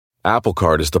Apple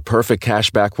Card is the perfect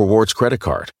cashback rewards credit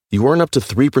card. You earn up to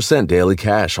 3% daily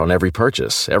cash on every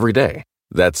purchase, every day.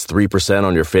 That's 3%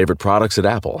 on your favorite products at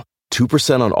Apple,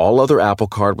 2% on all other Apple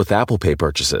Card with Apple Pay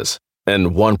purchases,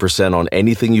 and 1% on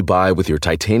anything you buy with your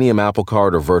titanium Apple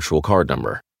Card or virtual card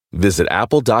number. Visit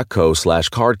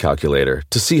apple.co/card calculator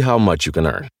to see how much you can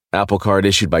earn. Apple Card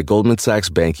issued by Goldman Sachs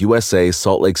Bank USA,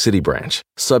 Salt Lake City branch.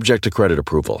 Subject to credit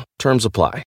approval. Terms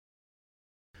apply.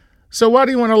 So why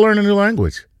do you want to learn a new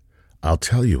language? I'll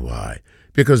tell you why.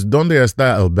 Because ¿Dónde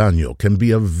está el baño can be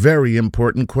a very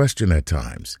important question at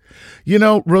times. You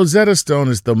know, Rosetta Stone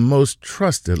is the most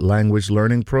trusted language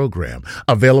learning program,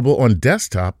 available on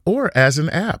desktop or as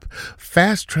an app.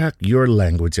 Fast-track your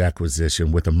language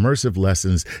acquisition with immersive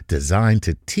lessons designed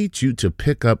to teach you to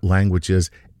pick up languages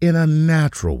in a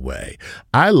natural way.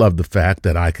 I love the fact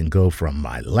that I can go from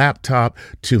my laptop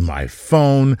to my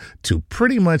phone to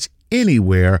pretty much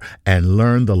anywhere and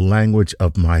learn the language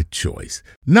of my choice.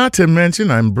 Not to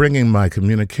mention, I'm bringing my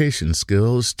communication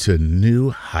skills to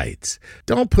new heights.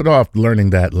 Don't put off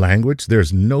learning that language.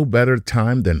 There's no better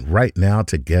time than right now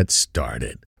to get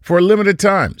started. For a limited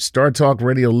time, Star Talk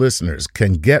Radio listeners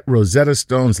can get Rosetta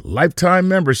Stone's lifetime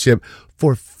membership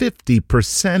for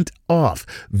 50% off.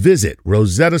 Visit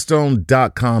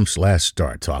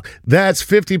rosettastone.com/StarTalk. That's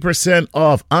 50%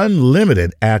 off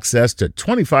unlimited access to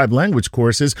 25 language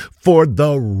courses for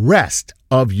the rest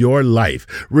of your life.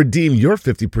 Redeem your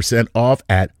 50% off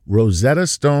at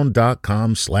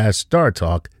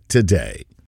rosettastone.com/StarTalk today.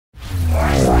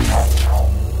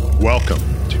 Welcome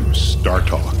to Star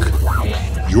Talk,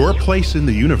 your place in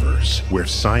the universe where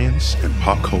science and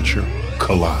pop culture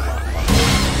collide.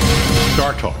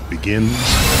 Star Talk begins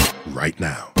right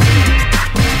now.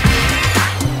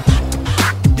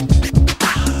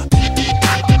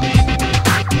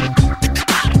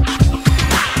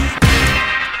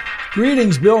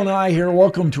 Greetings, Bill Nye here.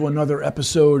 Welcome to another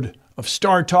episode of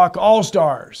Star Talk All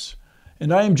Stars.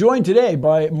 And I am joined today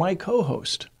by my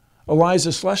co-host,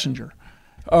 Iliza Schlesinger.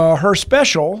 Her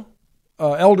special,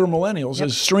 Elder Millennials,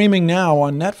 is streaming now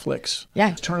on Netflix.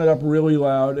 Yeah. Turn it up really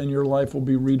loud and your life will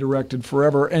be redirected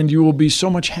forever and you will be so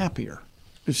much happier.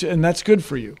 And that's good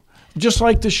for you. Just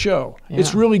like the show. Yeah.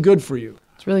 It's really good for you.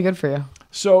 It's really good for you.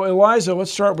 So, Iliza,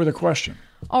 let's start with a question.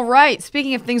 All right.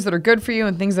 Speaking of things that are good for you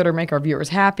and things that are make our viewers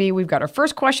happy, we've got our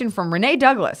first question from Renee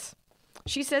Douglas.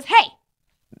 She says, hey,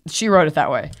 she wrote it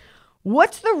that way.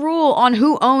 What's the rule on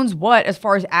who owns what as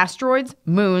far as asteroids,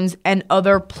 moons, and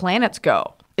other planets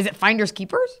go? Is it finders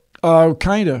keepers?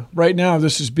 Kind of. Right now,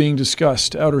 this is being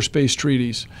discussed, outer space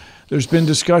treaties. There's been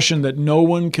discussion that no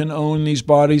one can own these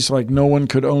bodies, like no one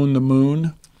could own the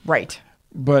moon. Right.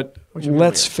 But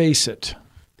let's face it.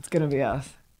 It's going to be us.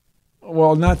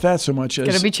 Well, not that so much. It's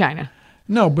going to be China.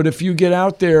 No, but if you get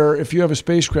out there, if you have a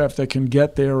spacecraft that can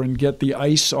get there and get the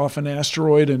ice off an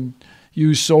asteroid and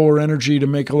use solar energy to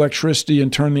make electricity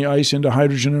and turn the ice into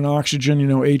hydrogen and oxygen,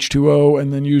 H2O,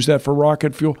 and then use that for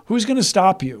rocket fuel, who's going to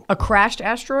stop you? A crashed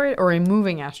asteroid or a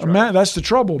moving asteroid? That's the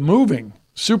trouble. Moving.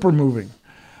 Super moving.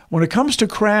 When it comes to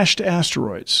crashed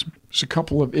asteroids, there's a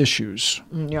couple of issues.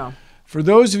 Yeah. For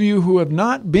those of you who have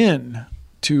not been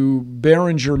to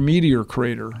Barringer Meteor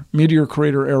Crater,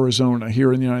 Arizona,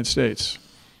 here in the United States,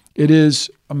 it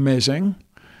is amazing.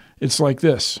 It's like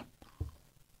this.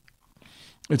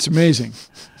 It's amazing.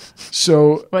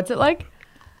 So, what's it like?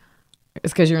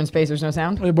 It's because you're in space, there's no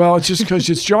sound? Well, it's just because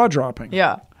it's jaw-dropping.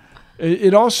 Yeah.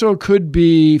 It also could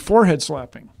be forehead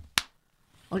slapping.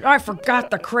 Like, I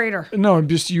forgot the crater. No,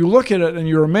 just you look at it and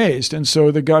you're amazed. And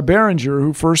so the guy, Barringer,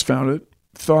 who first found it,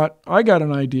 thought, I got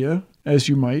an idea, as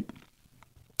you might,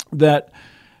 that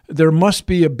there must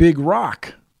be a big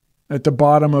rock at the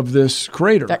bottom of this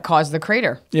crater. That caused the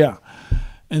crater. Yeah.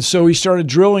 And so he started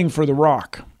drilling for the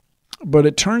rock. But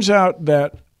it turns out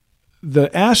that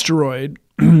the asteroid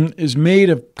is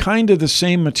made of kind of the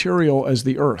same material as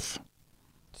the Earth.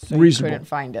 So you couldn't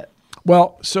find it.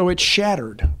 Well, so it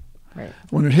shattered. Right.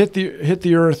 When it hit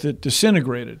the Earth, it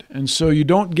disintegrated, and so you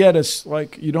don't get a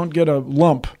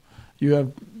lump. You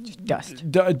have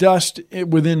dust. Dust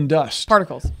within dust.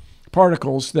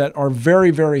 Particles that are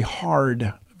very, very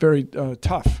hard, very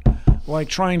tough. Like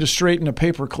trying to straighten a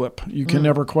paper clip. You can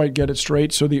never quite get it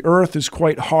straight. So the Earth is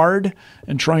quite hard,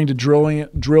 and trying to drill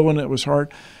in it was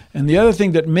hard. And the other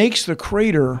thing that makes the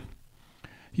crater,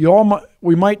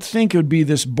 we might think it would be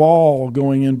this ball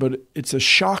going in, but it's a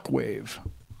shock wave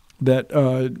that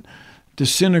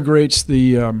disintegrates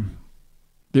the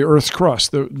Earth's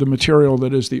crust, the material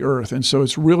that is the Earth. And so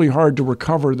it's really hard to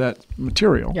recover that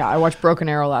material. Yeah, I watched Broken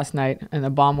Arrow last night, and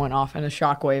the bomb went off, and a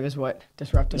shock wave is what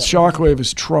disrupted it. Shock wave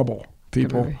is trouble,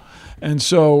 people. And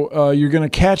so you're going to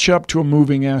catch up to a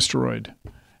moving asteroid.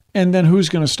 And then who's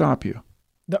going to stop you?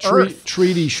 The Earth.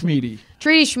 Treaty Schmeedy.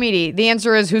 Treaty Schmeedy. The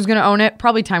answer is who's going to own it?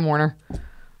 Probably Time Warner.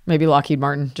 Maybe Lockheed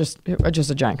Martin. Just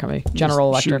a giant company. General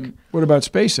Electric. What about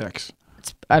SpaceX?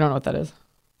 I don't know what that is.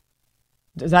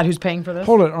 Is that who's paying for this?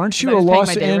 Hold it. Aren't you a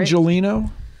Los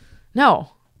Angelino?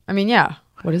 No. I mean, yeah.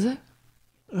 What is it?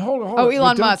 Hold Oh,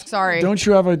 Elon Musk. Sorry. Don't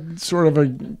you have a sort of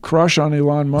a crush on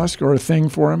Elon Musk or a thing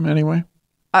for him anyway?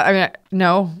 I mean,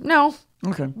 no.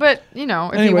 Okay. But,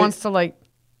 if he wants to,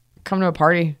 come to a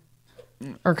party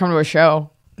or come to a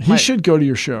show. He should go to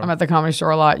your show. I'm at the Comedy Store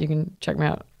a lot. You can check me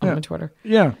out on my Twitter.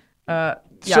 Yeah. I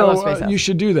love SpaceX. You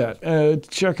should do that.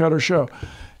 Check out our show.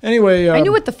 Anyway. I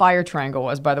knew what the fire triangle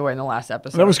was, by the way, in the last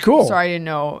episode. That was cool. Sorry, I didn't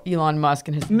know Elon Musk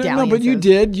and his dalliances. No, but you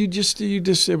did. You just,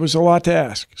 it was a lot to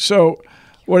ask. So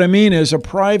what I mean is a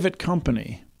private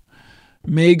company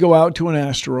may go out to an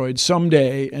asteroid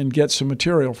someday and get some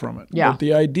material from it. Yeah. But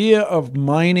the idea of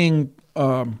mining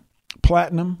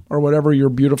platinum or whatever your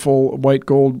beautiful white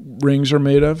gold rings are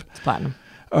made of. It's platinum.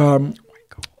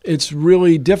 It's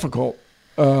really difficult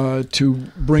to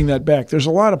bring that back. There's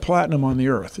a lot of platinum on the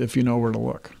Earth if you know where to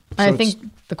look. So I think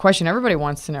the question everybody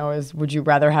wants to know is, would you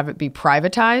rather have it be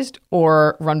privatized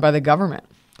or run by the government?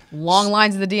 Long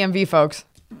lines of the DMV, folks.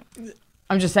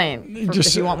 I'm just saying,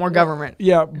 if you want more government.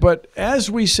 Yeah, but as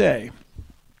we say,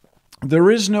 there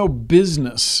is no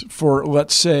business for,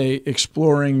 let's say,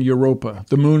 exploring Europa,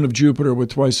 the moon of Jupiter with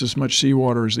twice as much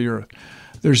seawater as the Earth.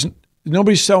 There's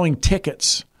nobody's selling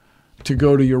tickets to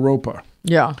go to Europa.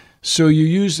 Yeah. So you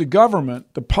use the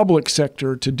government, the public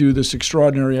sector, to do this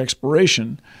extraordinary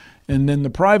exploration, and then the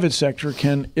private sector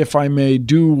can, if I may,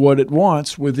 do what it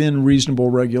wants within reasonable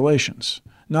regulations.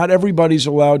 Not everybody's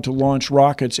allowed to launch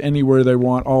rockets anywhere they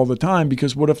want all the time,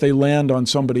 because what if they land on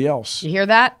somebody else? You hear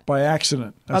that? By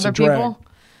accident. That's Other a drag. people?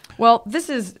 Well, this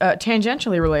is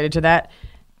tangentially related to that.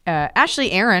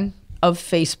 Ashley Aaron of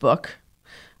Facebook,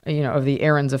 of the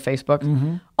Aarons of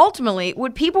Facebook, ultimately,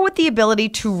 would people with the ability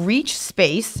to reach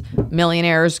space,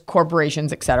 millionaires,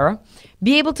 corporations, etc.,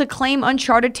 be able to claim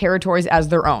uncharted territories as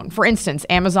their own? For instance,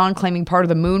 Amazon claiming part of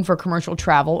the moon for commercial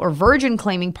travel, or Virgin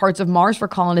claiming parts of Mars for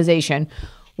colonization.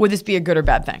 Would this be a good or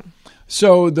bad thing?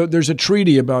 So there's a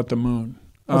treaty about the moon.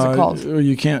 What's it called?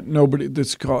 You can't. Nobody.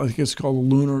 It's called the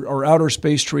Lunar or Outer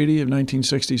Space Treaty of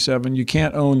 1967. You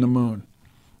can't own the moon.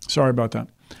 Sorry about that.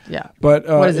 Yeah. But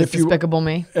what is this, Despicable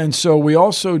Me? And so we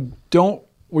also don't.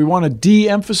 We want to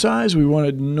de-emphasize. We want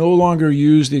to no longer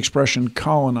use the expression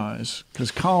colonize,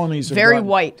 because colonies have very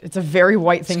white. It's a very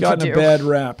white thing to do. It's gotten a bad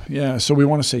rap. Yeah. So we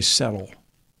want to say settle.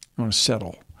 We want to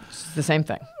settle. It's the same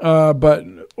thing.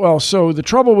 So the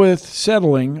trouble with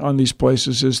settling on these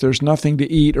places is there's nothing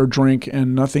to eat or drink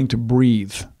and nothing to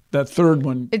breathe. That third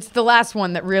one. It's the last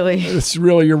one that really.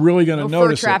 You're really going to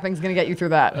notice. Fur trapping's going to get you through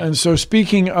that. And so,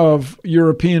 speaking of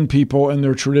European people and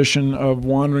their tradition of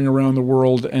wandering around the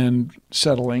world and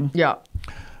settling. Yeah.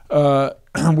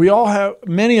 We all have,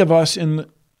 many of us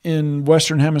in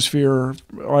Western Hemisphere,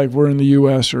 like we're in the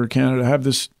U.S. or Canada, have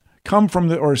this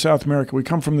or South America. We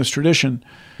come from this tradition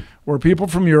where people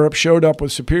from Europe showed up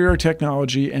with superior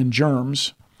technology and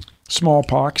germs,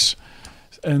 smallpox,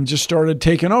 and just started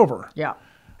taking over. Yeah.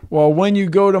 Well, when you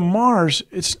go to Mars,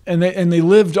 they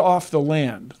lived off the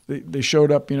land. They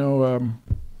showed up,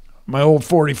 my old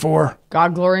 44.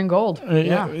 God, glory, and gold.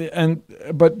 Yeah.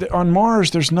 But on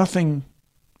Mars, there's nothing.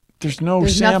 There's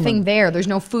salmon. Nothing there. There's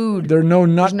no food. There are no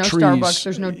nut trees. There's no Starbucks.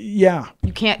 There's no. Yeah.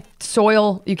 You can't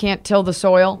soil. You can't till the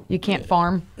soil. You can't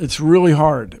farm. It's really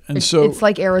hard, it's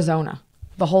like Arizona,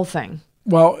 the whole thing.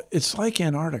 Well, it's like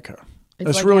Antarctica.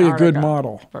 That's like really Antarctica, a good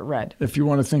model. But red. If you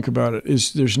want to think about it,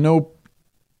 there's no.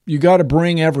 You got to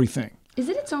bring everything. Is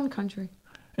it its own country?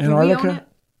 Antarctica? Do we own it?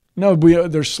 No,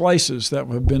 there's slices that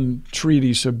have been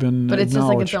treaties have been. But it's just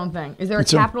like its own thing. Is there a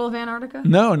capital of Antarctica?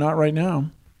 No, not right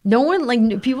now. No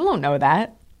one people don't know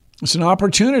that. It's an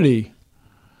opportunity.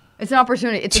 It's an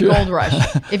opportunity. It's a gold rush.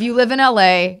 If you live in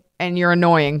LA and you're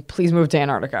annoying, please move to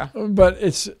Antarctica. But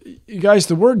you guys,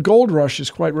 the word gold rush is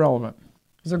quite relevant.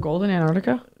 Is there gold in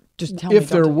Antarctica? Just tell me. If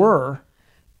there were,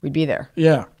 we'd be there.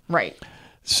 Yeah. Right.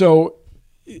 So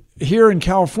here in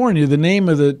California, the name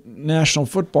of the National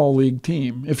Football League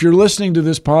team, if you're listening to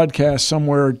this podcast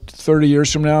somewhere 30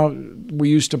 years from now, we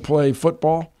used to play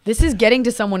football. This is getting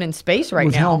to someone in space right now.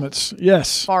 With helmets,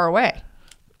 yes. Far away.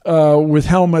 With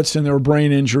helmets, and there were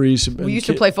brain injuries. We used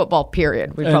to play football,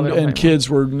 period. And kids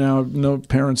were now, no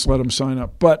parents let them sign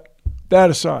up. But that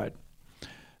aside,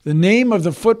 the name of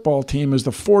the football team is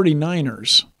the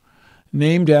 49ers,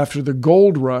 named after the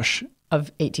gold rush.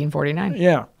 Of 1849.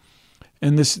 Yeah.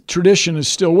 And this tradition is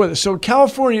still with us. So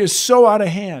California is so out of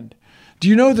hand. Do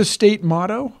you know the state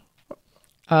motto?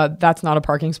 That's not a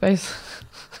parking space.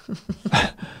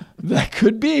 That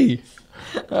could be.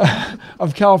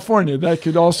 Of California. That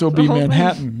could also be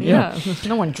Manhattan. Yeah.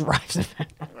 No one drives it.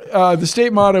 The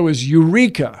state motto is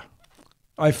Eureka.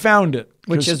 I found it.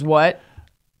 Which is what?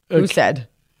 Who said?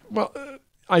 Well,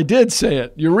 I did say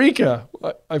it. Eureka.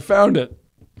 I found it.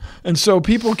 And so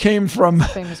people came from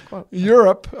Famous quote.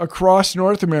 Europe across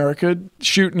North America,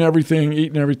 shooting everything,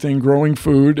 eating everything, growing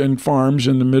food and farms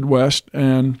in the Midwest,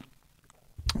 and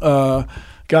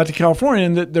got to California,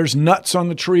 and there's nuts on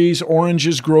the trees,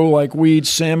 oranges grow like weeds,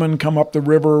 salmon come up the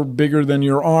river bigger than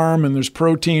your arm, and there's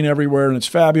protein everywhere, and it's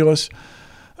fabulous.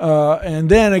 And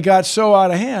then it got so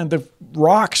out of hand, the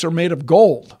rocks are made of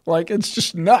gold. Like, it's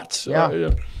just nuts.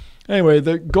 Yeah. Anyway,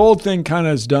 the gold thing kind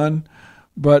of is done,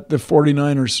 but the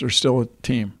 49ers are still a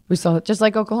team. We saw it, just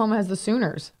like Oklahoma has the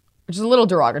Sooners, which is a little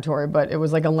derogatory, but it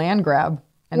was like a land grab.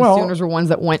 And the Sooners were ones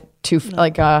that went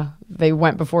they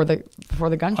went before the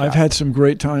gunshot. I've had some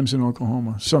great times in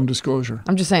Oklahoma. Some disclosure.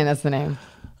 I'm just saying that's the name.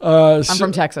 I'm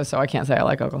from Texas, so I can't say I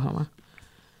like Oklahoma.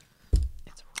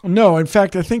 No, in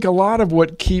fact, I think a lot of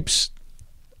what keeps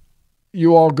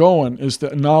you all going is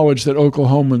the knowledge that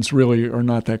Oklahomans really are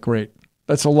not that great.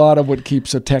 That's a lot of what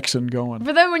keeps a Texan going.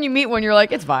 But then when you meet one, you're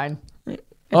like, it's fine.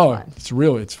 Fine.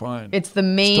 It's fine. It's the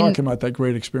main. It's talking about that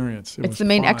great experience. It's the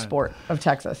main export of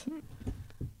Texas.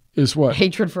 Is what?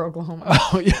 Hatred for Oklahoma.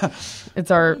 Oh, yeah. It's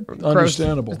our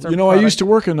understandable. It's our I used to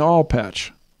work in the oil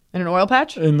patch. In an oil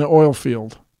patch? In the oil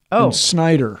field. Oh. In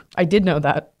Snyder. I did know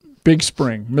that. Big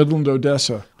Spring, Midland,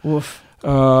 Odessa. Oof.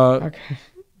 Okay.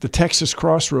 The Texas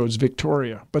Crossroads,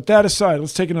 Victoria. But that aside,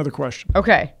 let's take another question.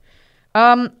 Okay.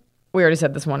 We already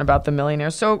said this one about the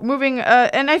millionaires. So moving,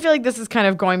 and I feel like this is kind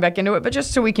of going back into it, but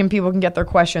just so people can get their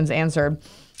questions answered.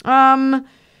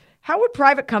 How would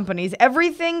private companies,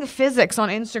 Everything Physics on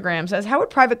Instagram says, how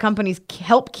would private companies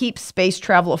help keep space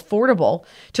travel affordable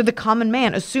to the common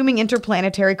man, assuming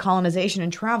interplanetary colonization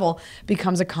and travel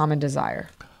becomes a common desire?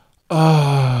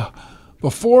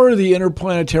 Before the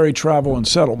interplanetary travel and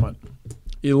settlement,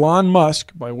 Elon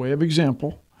Musk, by way of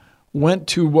example, went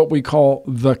to what we call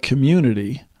the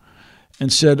community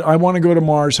and said, I want to go to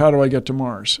Mars. How do I get to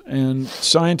Mars? And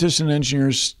scientists and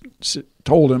engineers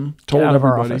told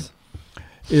everybody,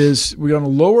 is we're going to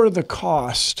lower the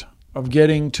cost of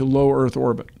getting to low Earth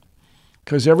orbit.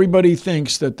 Because everybody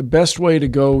thinks that the best way to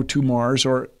go to Mars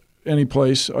or any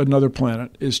place, another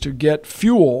planet, is to get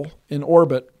fuel in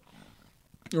orbit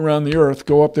around the Earth,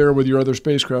 go up there with your other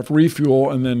spacecraft,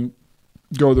 refuel, and then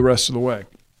go the rest of the way.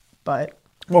 But?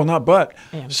 Well, not but.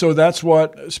 And. So that's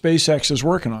what SpaceX is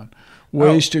working on.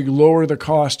 Ways to lower the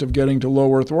cost of getting to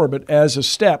low Earth orbit as a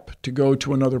step to go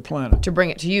to another planet. To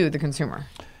bring it to you, the consumer.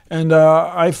 And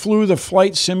I flew the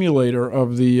flight simulator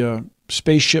of the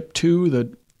Spaceship Two,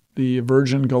 the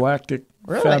Virgin Galactic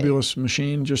fabulous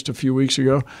machine, just a few weeks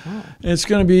ago. Oh. It's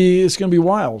going to be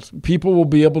wild. People will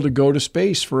be able to go to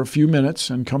space for a few minutes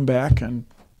and come back. And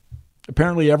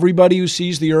apparently, everybody who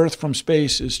sees the Earth from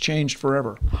space is changed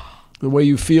forever. The way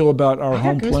you feel about our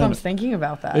home planet. I got goosebumps thinking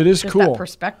about that. It is just cool. That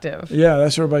perspective. Yeah,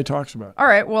 that's what everybody talks about. All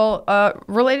right. Well,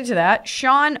 related to that,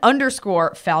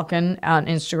 Sean_Falcon on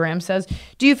Instagram says,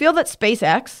 do you feel that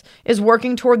SpaceX is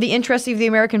working toward the interests of the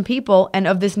American people and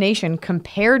of this nation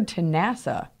compared to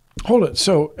NASA? Hold it.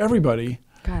 So everybody,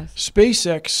 Guys.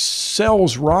 SpaceX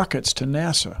sells rockets to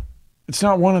NASA. It's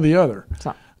not one or the other. It's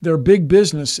not. Their big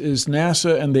business is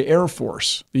NASA and the Air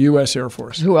Force, the U.S. Air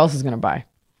Force. Who else is going to buy?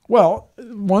 Well,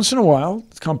 once in a while,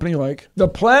 a company like the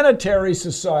Planetary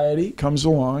Society comes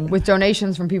along. With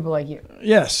donations from people like you.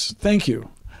 Yes, thank you.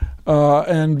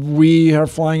 And we are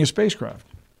flying a spacecraft.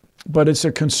 But it's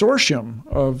a consortium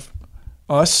of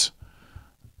us,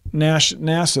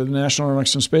 NASA, the National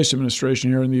Aeronautics and Space Administration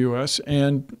here in the U.S.,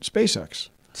 and SpaceX.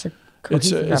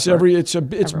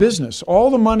 It's business. All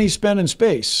the money spent in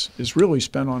space is really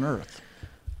spent on Earth.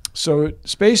 So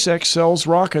SpaceX sells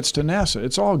rockets to NASA.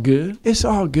 It's all good. It's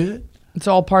all good. It's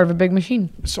all part of a big machine.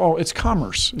 It's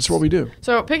commerce. It's what we do.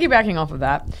 So piggybacking off of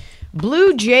that,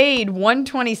 Blue Jade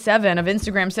 127 of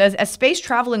Instagram says, as space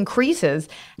travel increases,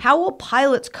 how will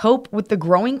pilots cope with the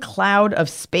growing cloud of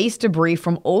space debris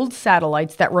from old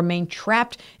satellites that remain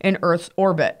trapped in Earth's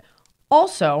orbit?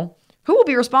 Also, who will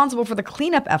be responsible for the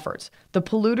cleanup efforts? The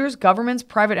polluters, governments,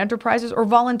 private enterprises, or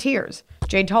volunteers?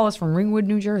 Jade Tallis from Ringwood,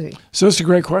 New Jersey. So that's a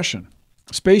great question.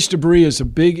 Space debris is a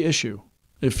big issue.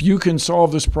 If you can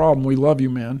solve this problem, we love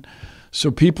you, man. So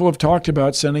people have talked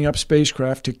about sending up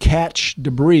spacecraft to catch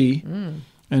debris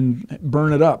and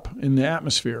burn it up in the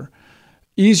atmosphere.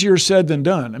 Easier said than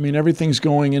done. I mean, everything's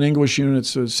going in English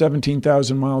units of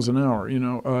 17,000 miles an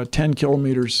hour, 10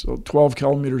 kilometers, 12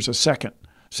 kilometers a second,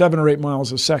 7 or 8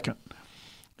 miles a second.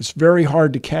 It's very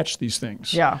hard to catch these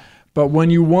things. Yeah. But when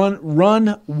you run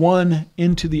one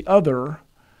into the other,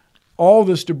 all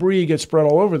this debris gets spread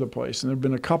all over the place. And there have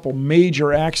been a couple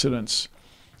major accidents.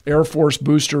 Air Force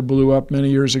booster blew up many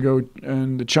years ago,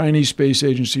 and the Chinese Space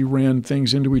Agency ran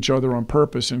things into each other on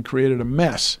purpose and created a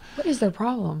mess. What is their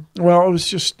problem? Well, it was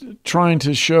just trying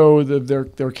to show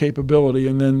their capability,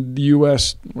 and then the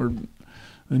U.S. or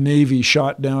the Navy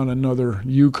shot down another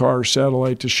UCAR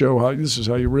satellite to show how this is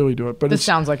how you really do it. But This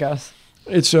sounds like us.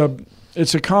 It's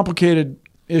a complicated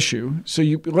issue. So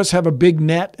let's have a big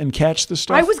net and catch the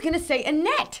stuff. I was going to say a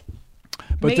net.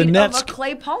 But made the net's of a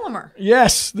clay polymer.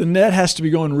 Yes, the net has to be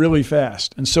going really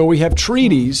fast. And so we have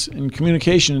treaties in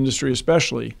communication industry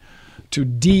especially to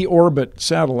deorbit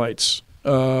satellites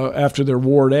after they're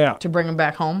worn out. To bring them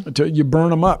back home. You burn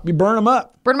them up. Burn them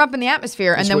up in the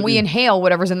atmosphere, and then we inhale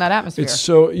whatever's in that atmosphere.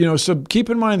 So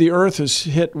keep in mind the Earth is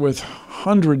hit with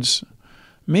hundreds,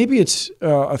 maybe it's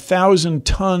 1,000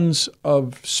 tons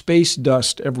of space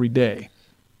dust every day.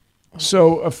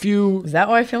 So Is that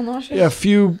why I feel nauseous? Yeah, a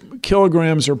few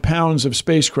kilograms or pounds of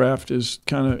spacecraft is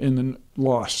kind of in the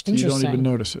lost. You don't even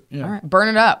notice it. Yeah. All right, burn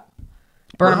it up.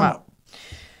 Burn them up.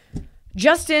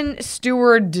 Justin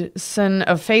Stewardson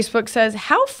of Facebook says,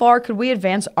 how far could we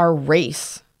advance our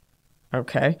race?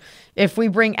 Okay. If we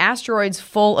bring asteroids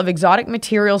full of exotic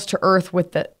materials to Earth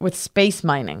with space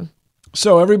mining.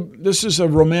 So this is a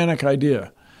romantic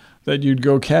idea that you'd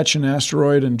go catch an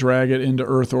asteroid and drag it into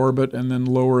Earth orbit and then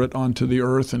lower it onto the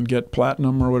Earth and get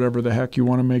platinum or whatever the heck you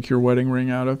want to make your wedding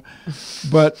ring out of.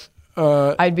 But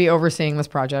I'd be overseeing this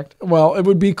project. Well, it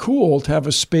would be cool to have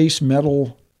a space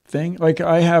metal thing. Like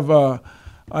I have a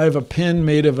pin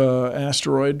made of an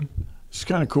asteroid. It's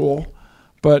kind of cool.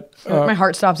 But my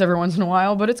heart stops every once in a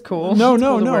while, but it's cool. No.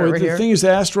 The thing is,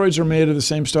 the asteroids are made of the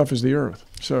same stuff as the Earth.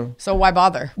 So why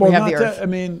bother? Well, we have the Earth. I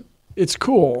mean, it's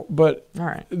cool, but all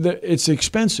right. It's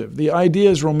expensive. The idea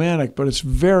is romantic, but it's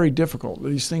very difficult.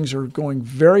 These things are going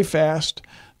very fast.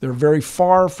 They're very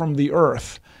far from the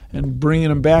Earth, and bringing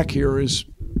them back here is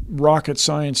rocket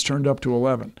science turned up to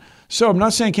 11. So I'm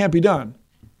not saying it can't be done,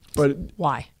 but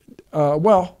why?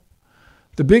 Well,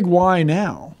 the big why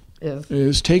now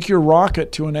is take your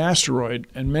rocket to an asteroid,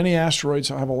 and many asteroids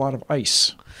have a lot of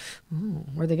ice. Ooh,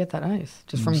 where'd they get that ice?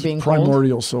 Just from being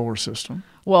primordial cold? Solar system.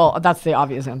 Well, that's the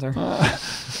obvious answer.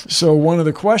 So one of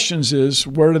the questions is,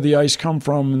 where did the ice come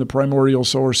from in the primordial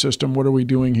solar system? What are we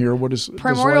doing here? What is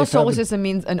primordial solar system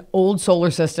means an old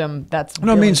solar system that's it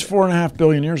means 4.5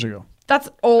 billion years ago. That's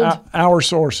old. Our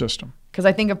solar system. Because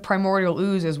I think of primordial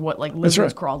ooze as what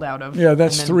lizards crawled out of. Yeah,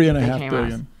 that's 3.5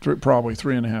 billion. Probably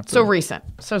 3.5 billion. So recent.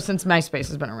 So since MySpace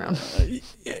has been around.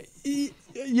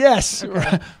 Yes.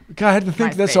 Okay. God, I had to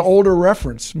think that's an older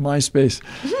reference, MySpace.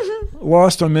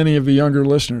 Lost on many of the younger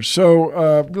listeners.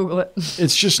 So Google it.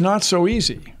 It's just not so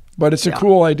easy, but it's a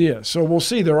cool idea. So we'll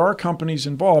see. There are companies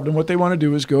involved, and what they want to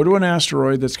do is go to an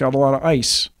asteroid that's got a lot of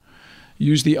ice,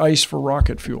 use the ice for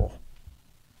rocket fuel.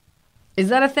 Is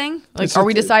that a thing? Are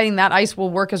we deciding that ice will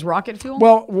work as rocket fuel?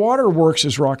 Well, water works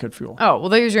as rocket fuel. Oh, well,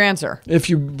 there's your answer. If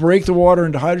you break the water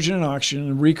into hydrogen and oxygen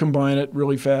and recombine it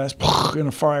really fast in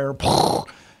a fire.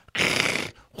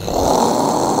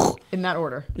 In that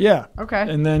order. Yeah. Okay.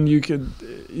 And then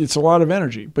it's a lot of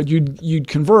energy. But you'd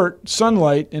convert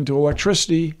sunlight into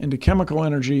electricity, into chemical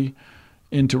energy,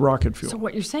 into rocket fuel. So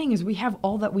what you're saying is we have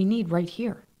all that we need right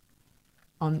here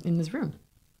in this room.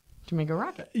 To make a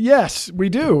rocket. Yes, we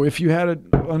do. If you had an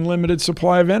unlimited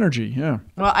supply of energy, yeah.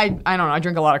 Well, I don't know. I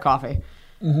drink a lot of coffee.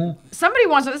 Mm-hmm. Somebody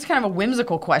wants this is kind of a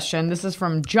whimsical question. This is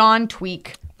from John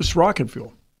Tweak. It's rocket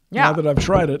fuel. Yeah. Now that I've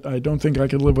tried it, I don't think I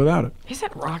could live without it.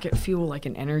 Isn't rocket fuel like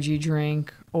an energy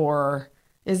drink, or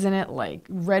isn't it like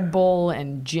Red Bull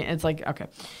and gin? It's like okay.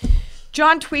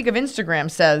 John Tweak of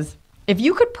Instagram says, if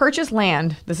you could purchase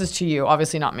land, this is to you,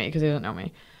 obviously not me because he doesn't know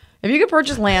me. If you could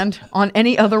purchase land on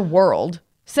any other world.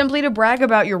 Simply to brag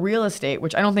about your real estate,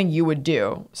 which I don't think you would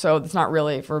do. So it's not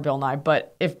really for Bill Nye.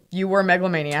 But if you were a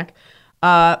megalomaniac,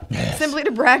 simply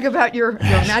to brag about you're a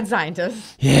mad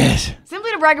scientist. Yes.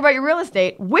 Simply to brag about your real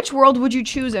estate, which world would you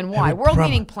choose and why? World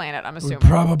meaning planet, I'm assuming. It would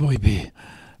probably be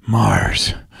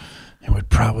Mars. It would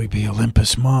probably be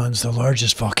Olympus Mons, the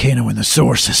largest volcano in the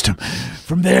solar system.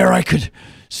 From there, I could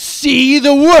see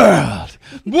the world.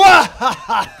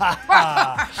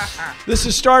 This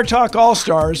is Star Talk All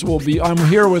Stars. I'm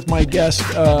here with my guest,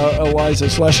 Iliza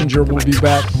Shlesinger. We'll be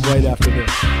back right after this.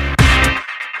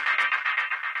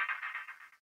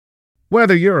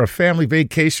 Whether you're a family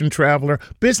vacation traveler,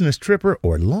 business tripper,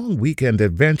 or long weekend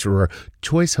adventurer,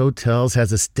 Choice Hotels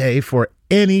has a stay for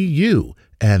any you.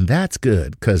 And that's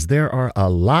good, because there are a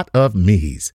lot of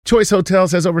me's. Choice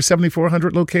Hotels has over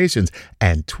 7,400 locations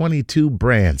and 22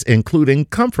 brands, including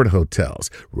Comfort Hotels,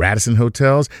 Radisson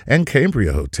Hotels, and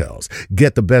Cambria Hotels.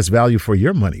 Get the best value for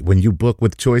your money when you book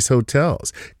with Choice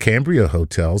Hotels. Cambria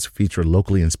Hotels feature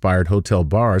locally inspired hotel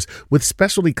bars with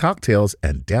specialty cocktails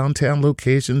and downtown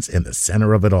locations in the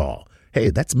center of it all. Hey,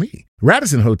 that's me.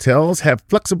 Radisson Hotels have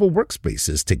flexible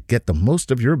workspaces to get the most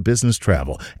of your business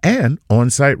travel and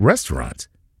on-site restaurants.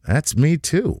 That's me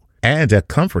too. And at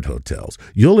Comfort Hotels,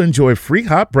 you'll enjoy free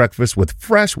hot breakfast with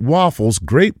fresh waffles,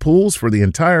 great pools for the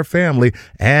entire family,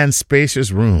 and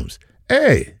spacious rooms.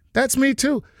 Hey, that's me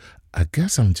too. I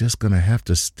guess I'm just going to have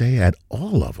to stay at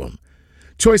all of them.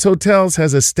 Choice Hotels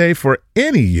has a stay for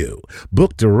any you.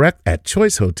 Book direct at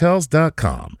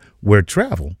choicehotels.com, where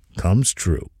travel comes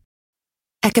true.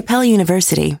 At Capella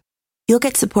University, you'll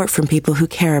get support from people who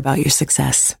care about your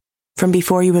success. From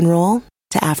before you enroll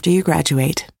to after you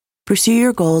graduate, pursue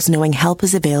your goals knowing help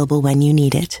is available when you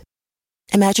need it.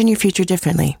 Imagine your future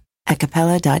differently at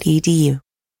capella.edu.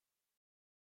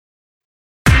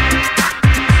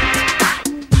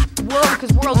 World,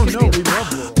 because world could be. We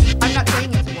love World. I'm not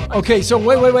saying it's world. Okay, so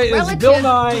wait. It's Relative Bill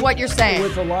Nye. to what you're saying.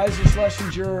 With Eliza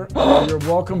Schlesinger. You're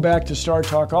welcome back to Star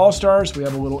Talk All-Stars. We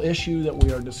have a little issue that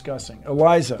we are discussing.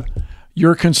 Eliza,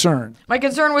 your concern. My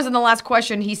concern was in the last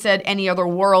question, he said any other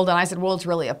world, and I said, well, it's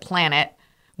really a planet.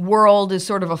 World is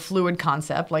sort of a fluid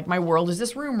concept. Like, my world is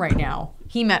this room right now.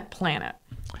 He meant planet.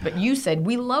 But you said,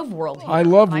 we love world here. I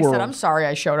love and world. I said, I'm sorry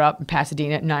I showed up in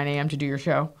Pasadena at 9 a.m. to do your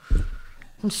show.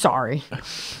 I'm sorry.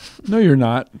 No, you're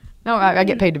not. No, I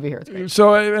get paid to be here. It's great.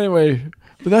 So anyway,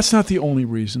 but that's not the only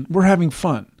reason. We're having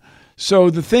fun.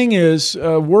 So the thing is,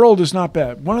 world is not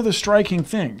bad. One of the striking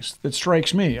things that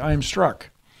strikes me, I am struck,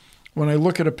 when I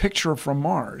look at a picture from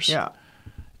Mars. Yeah.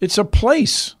 It's a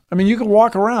place. I mean, you could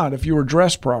walk around if you were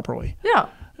dressed properly. Yeah.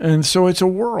 And so it's a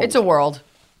world. It's a world.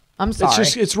 I'm sorry.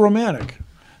 It's romantic.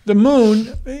 The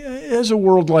moon is a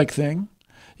world-like thing.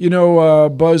 You know,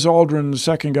 Buzz Aldrin, the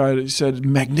second guy, said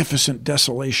magnificent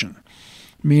desolation,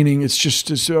 meaning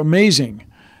it's amazing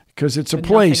because it's a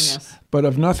place, but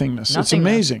of nothingness. It's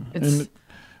amazing. And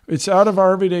it's out of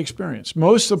our everyday experience.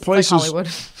 Most of the places. Like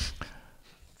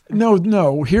Hollywood.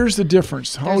 No. Here's the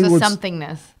difference. There's a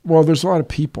somethingness. Well, there's a lot of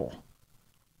people.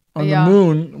 On the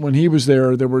moon, when he was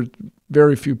there were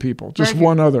very few people. Just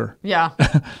one other. Yeah.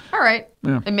 All right.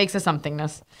 Yeah. It makes a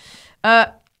somethingness.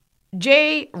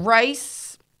 Jay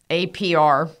Rice,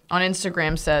 APR, on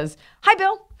Instagram says, hi,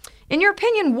 Bill. In your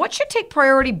opinion, what should take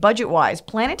priority budget-wise,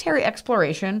 planetary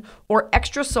exploration or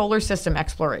extrasolar system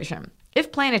exploration?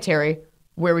 If planetary,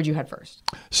 where would you head first?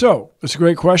 So, it's a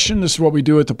great question. This is what we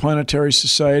do at the Planetary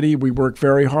Society. We work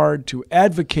very hard to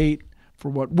advocate for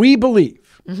what we believe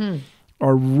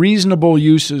are reasonable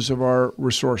uses of our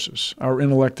resources, our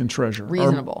intellect and treasure.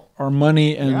 Reasonable. Our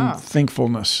money and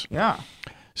thinkfulness. Yeah.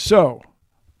 So,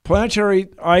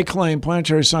 I claim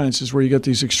planetary science is where you get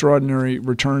these extraordinary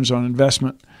returns on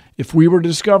investment. If we were to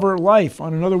discover life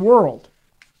on another world,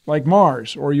 like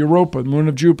Mars or Europa, the moon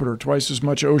of Jupiter, twice as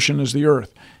much ocean as the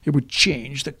Earth, it would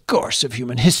change the course of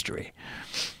human history,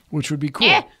 which would be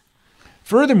cool.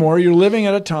 Furthermore, you're living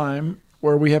at a time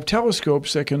where we have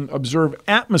telescopes that can observe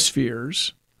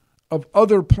atmospheres of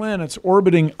other planets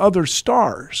orbiting other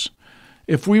stars.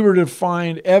 If we were to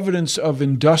find evidence of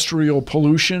industrial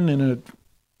pollution in an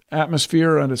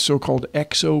atmosphere on a so-called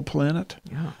exoplanet,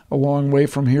 a long way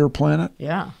from here planet,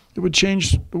 it would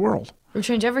change the world. It would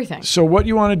change everything. So what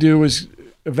you want to do is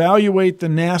evaluate the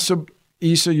NASA,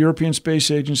 ESA, European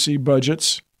Space Agency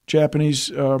budgets, Japanese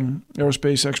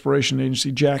Aerospace Exploration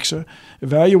Agency, JAXA.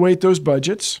 Evaluate those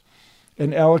budgets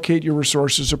and allocate your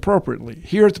resources appropriately.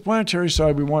 Here at the planetary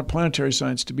side, we want planetary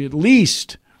science to be at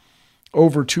least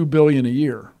over $2 billion a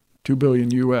year, $2 billion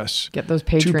U.S. Get those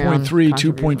Patreon 2.3,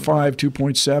 2.5,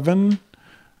 2.7.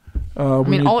 I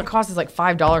mean, all it costs is like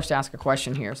 $5 to ask a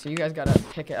question here, so you guys got to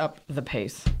pick it up the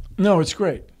pace. No, it's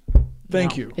great.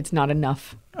 Thank you. It's not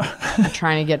enough. I'm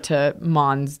trying to get to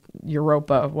Mons,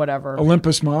 Europa, whatever.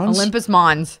 Olympus Mons? Olympus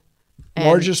Mons.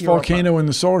 Largest volcano in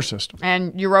the solar system.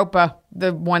 And Europa,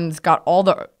 the one's got all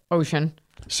the ocean.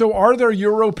 So are there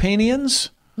Europanians?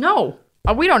 No.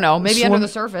 We don't know. Maybe under the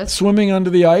surface. Swimming under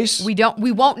the ice?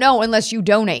 We won't know unless you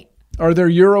donate. Are there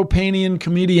Europanian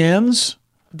comedians?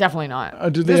 Definitely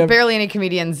not. There's barely any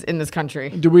comedians in this country.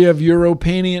 Do we have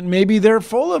Europanian? Maybe they're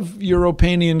full of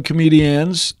Europanian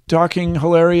comedians talking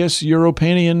hilarious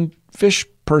Europanian fish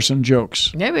person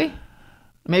jokes. Maybe.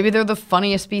 Maybe they're the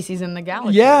funniest species in the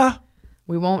galaxy. Yeah.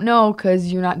 We won't know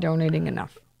because you're not donating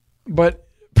enough. But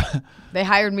they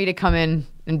hired me to come in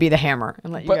and be the hammer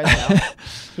and let you guys know.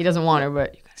 He doesn't want to,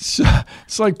 but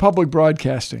It's like public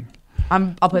broadcasting.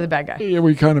 I'll play the bad guy. Yeah,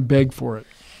 we kind of beg for it.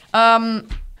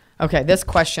 Okay, this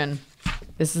question.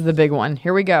 This is the big one.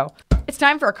 Here we go. It's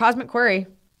time for a cosmic query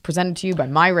presented to you by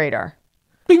My Radar.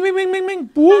 Bing, bing, bing, bing, bing.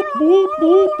 Boop, boop,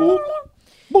 boop, boop,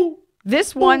 boop.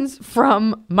 This one's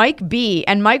from Mike B.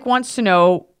 And Mike wants to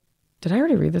know, did I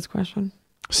already read this question?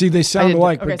 See, they sound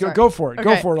alike, okay, but go for it.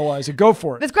 Okay. Go for it, Eliza. Go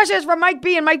for it. This question is from Mike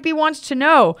B. And Mike B. wants to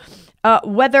know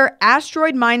whether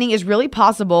asteroid mining is really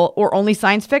possible or only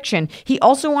science fiction. He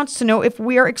also wants to know if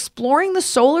we are exploring the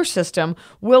solar system,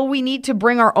 will we need to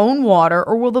bring our own water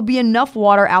or will there be enough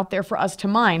water out there for us to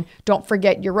mine? Don't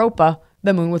forget Europa,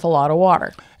 the moon with a lot of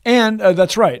water. And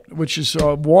that's right, which is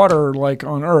water like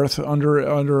on Earth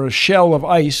under a shell of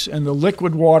ice, and the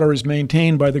liquid water is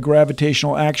maintained by the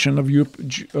gravitational action of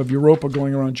Europa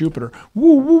going around Jupiter.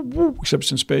 Woo, woo, woo, except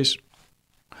it's in space.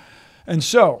 And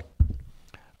so,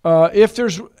 if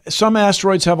there's some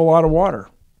asteroids have a lot of water,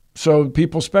 so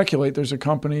people speculate. There's a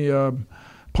company,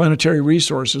 Planetary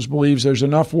Resources, believes there's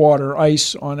enough water,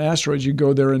 ice on asteroids. You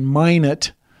go there and mine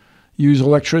it, use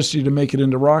electricity to make it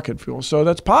into rocket fuel. So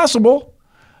that's possible.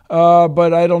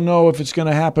 But I don't know if it's going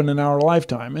to happen in our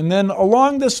lifetime. And then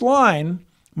along this line,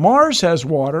 Mars has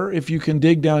water if you can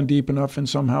dig down deep enough and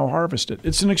somehow harvest it.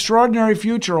 It's an extraordinary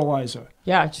future, Eliza.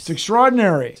 Yeah. It's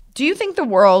extraordinary. Do you think the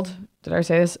world, did I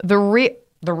say this? The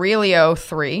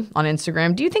Relio3 on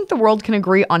Instagram, do you think the world can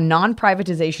agree on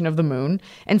non-privatization of the moon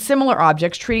and similar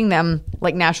objects, treating them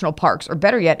like national parks, or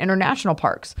better yet, international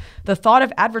parks? The thought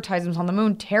of advertisements on the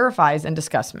moon terrifies and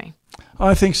disgusts me.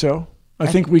 I think so. I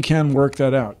think we can work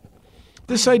that out.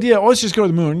 This idea, let's just go to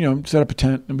the moon, set up a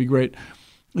tent, it'd be great.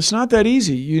 It's not that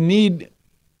easy. You need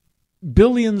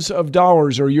billions of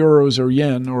dollars or euros or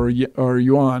yen or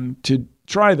yuan to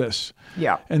try this.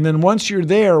 Yeah. And then once you're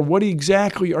there, what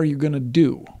exactly are you going to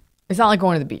do? It's not like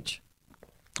going to the beach.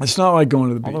 It's not like going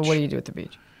to the beach. Although, what do you do at the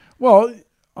beach? Well,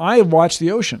 I watch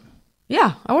the ocean.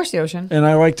 Yeah, I watch the ocean. And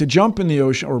I like to jump in the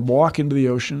ocean or walk into the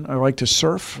ocean. I like to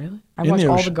surf. Really? I watch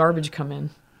all the garbage come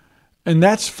in. And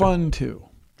that's fun too.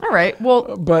 All right.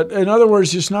 Well, but in other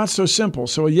words, it's not so simple.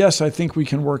 So yes, I think we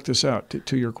can work this out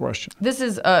to your question. This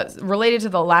is related to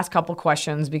the last couple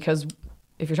questions, because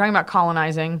if you're talking about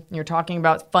colonizing, you're talking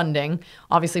about funding,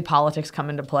 obviously politics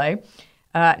come into play.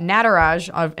 Nataraj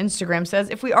of Instagram says,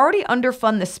 if we already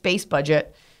underfund the space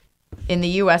budget in the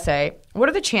USA, what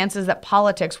are the chances that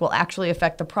politics will actually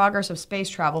affect the progress of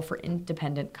space travel for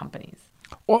independent companies?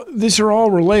 Well, these are all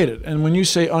related. And when you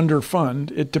say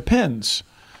underfund, it depends.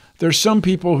 There's some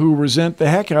people who resent the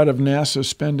heck out of NASA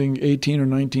spending $18 or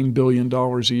 $19 billion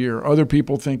a year. Other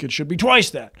people think it should be twice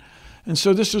that. And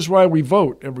so this is why we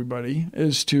vote, everybody,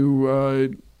 is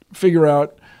to figure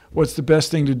out what's the best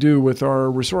thing to do with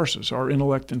our resources, our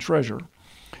intellect and treasure.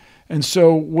 And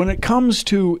so when it comes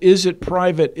to is it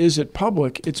private, is it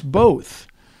public, it's both.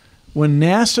 When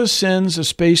NASA sends a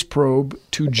space probe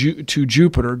to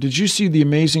Jupiter, did you see the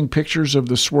amazing pictures of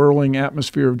the swirling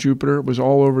atmosphere of Jupiter? It was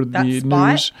all over the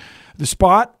news. The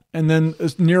spot, and then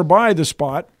nearby the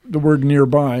spot, the word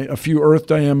nearby, a few Earth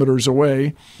diameters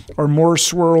away, are more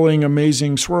swirling,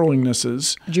 amazing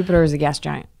swirlingnesses. Jupiter is a gas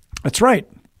giant. That's right.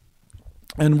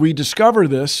 And we discover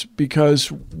this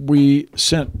because we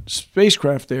sent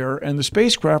spacecraft there, and the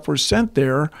spacecraft were sent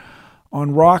there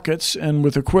on rockets and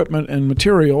with equipment and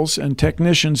materials and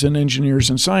technicians and engineers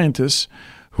and scientists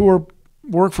who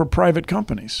work for private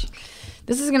companies.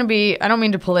 This is going to be, I don't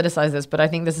mean to politicize this, but I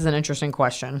think this is an interesting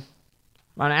question.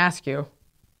 I want to ask you.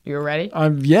 You ready?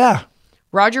 Yeah.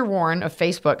 Roger Warren of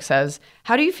Facebook says,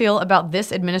 how do you feel about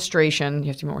this administration? You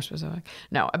have to be more specific.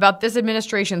 No, about this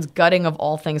administration's gutting of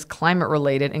all things climate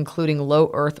related, including low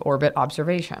Earth orbit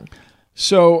observation.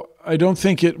 So I don't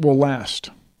think it will last.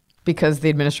 Because the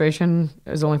administration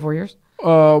is only 4 years?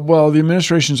 Well, the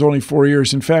administration is only 4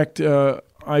 years. In fact,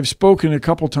 I've spoken a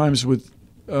couple times with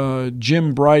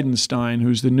Jim Bridenstine,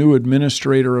 who's the new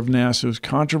administrator of NASA, who's a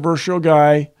controversial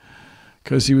guy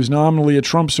because he was nominally a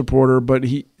Trump supporter, but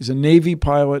he is a Navy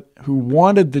pilot who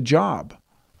wanted the job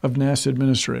of NASA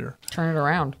administrator. Turn it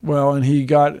around. Well, and he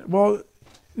got,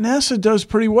 NASA does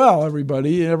pretty well,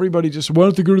 everybody. Everybody just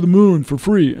wanted to go to the moon for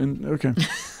free. And okay.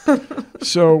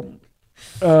 So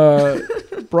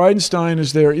Bridenstine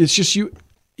is there. It's just you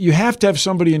have to have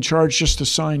somebody in charge just to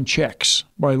sign checks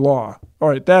by law. All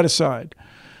right, that aside,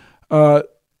 I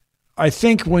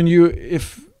think when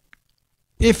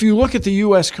if you look at the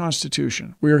U.S.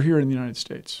 Constitution, we are here in the United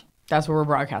States. That's what we're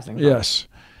broadcasting from. Yes.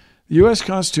 The U.S.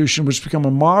 Constitution, which has become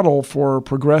a model for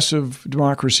progressive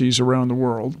democracies around the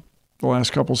world the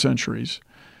last couple centuries,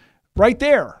 right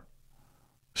there,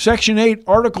 Section 8,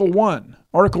 Article 1,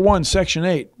 Article 1, Section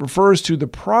 8 refers to the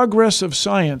progress of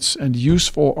science and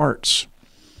useful arts.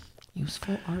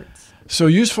 Useful arts. So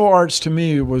useful arts to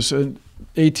me was an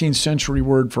 18th century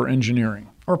word for engineering.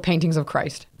 Or paintings of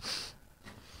Christ.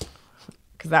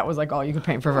 Because that was like all you could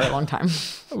paint for a very long time.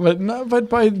 But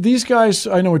by these guys,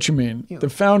 I know what you mean. The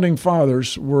founding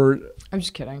fathers were... I'm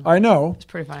just kidding. I know. It's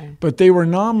pretty funny. But they were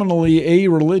nominally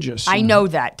a-religious. I know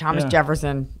that. Thomas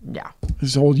Jefferson,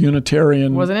 His whole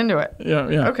Unitarian... wasn't into it.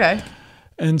 Yeah. Okay.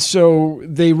 And so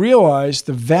they realized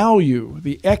the value,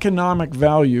 the economic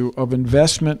value of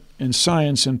investment in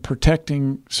science and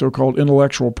protecting so-called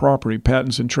intellectual property,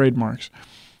 patents and trademarks.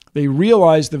 They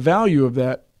realized the value of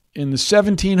that in the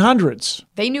 1700s.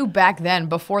 They knew back then,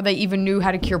 before they even knew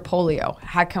how to cure polio.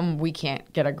 How come we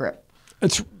can't get a grip?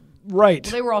 It's right.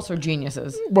 Well, they were also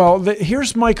geniuses. Well,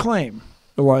 here's my claim,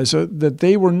 Eliza, that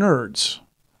they were nerds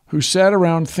who sat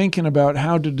around thinking about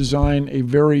how to design a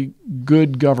very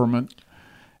good government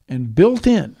and built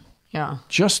in,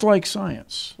 just like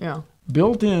science,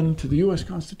 built into the U.S.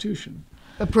 Constitution.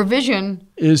 The provision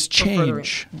is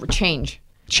change.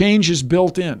 Change is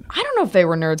built in. I don't know if they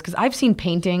were nerds because I've seen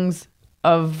paintings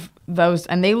of those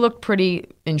and they look pretty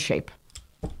in shape.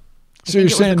 So you're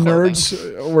saying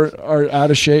nerds are out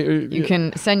of shape? You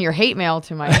can send your hate mail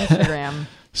to my Instagram.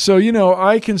 So,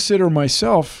 I consider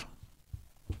myself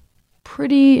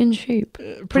pretty in shape,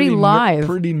 pretty live.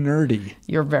 Pretty nerdy.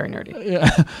 You're very nerdy.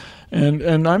 Yeah.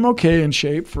 And I'm okay in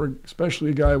shape for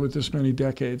especially a guy with this many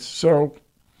decades. So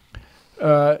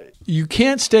you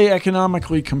can't stay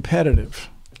economically competitive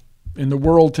in the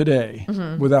world today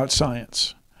without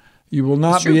science. You will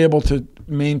not be able to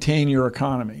maintain your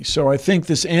economy. So I think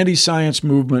this anti-science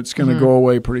movement is going to go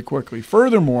away pretty quickly.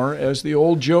 Furthermore, as the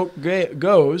old joke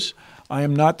goes, I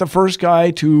am not the first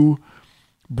guy to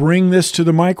bring this to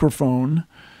the microphone.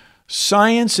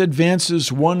 Science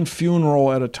advances one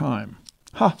funeral at a time.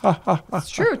 Ha, ha, ha, ha. It's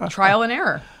true. Trial and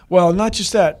error. Well, not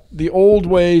just that. The old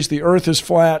ways, the earth is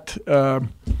flat.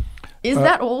 Is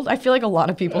that old? I feel like a lot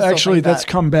of people actually still think that's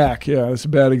come back. Yeah, that's a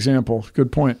bad example.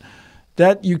 Good point.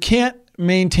 That you can't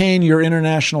maintain your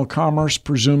international commerce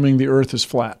presuming the earth is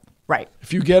flat. Right.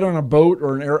 If you get on a boat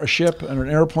or a ship and an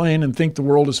airplane and think the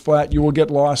world is flat, you will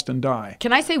get lost and die.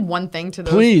 Can I say one thing to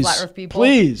those flat earth people?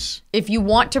 Please. If you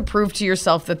want to prove to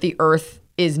yourself that the earth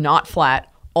is not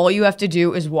flat, all you have to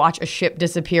do is watch a ship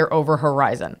disappear over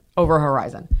horizon.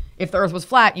 If the earth was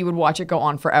flat, you would watch it go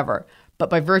on forever. But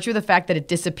by virtue of the fact that it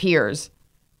disappears,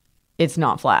 it's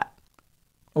not flat.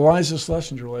 Eliza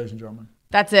Schlesinger, ladies and gentlemen.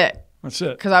 That's it. That's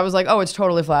it. Because I was like, oh, it's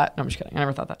totally flat. No, I'm just kidding. I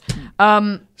never thought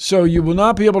that. So you will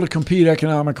not be able to compete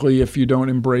economically if you don't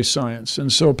embrace science.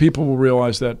 And so people will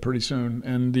realize that pretty soon,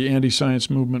 and the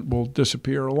anti-science movement will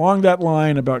disappear. Along that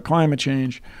line about climate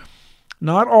change,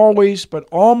 not always, but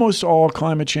almost all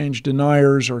climate change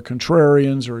deniers or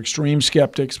contrarians or extreme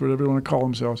skeptics, whatever you want to call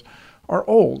themselves, are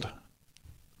old.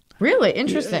 Really?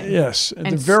 Interesting. Yes.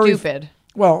 And stupid.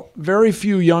 Well, very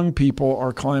few young people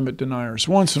are climate deniers.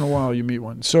 Once in a while you meet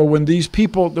one. So when these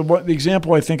people, the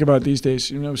example I think about these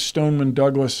days, Stoneman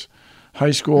Douglas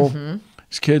High School,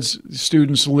 these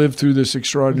students live through this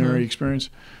extraordinary experience.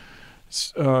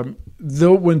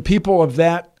 Though when people of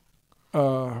that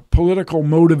political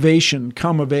motivation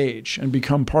come of age and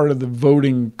become part of the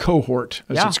voting cohort,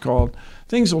 as it's called,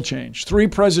 things will change. 3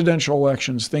 presidential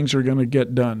elections, things are going to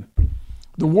get done.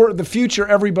 The future,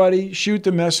 everybody, shoot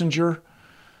the messenger.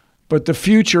 But the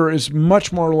future is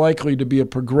much more likely to be a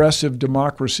progressive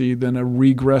democracy than a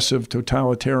regressive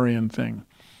totalitarian thing.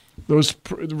 Those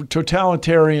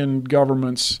totalitarian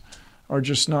governments are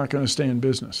just not going to stay in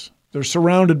business. They're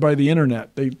surrounded by the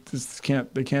internet. They can't,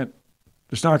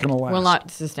 it's not going to last. Will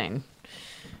not sustain.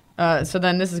 So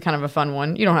then this is kind of a fun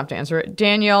one. You don't have to answer it.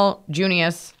 Daniel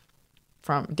Junius,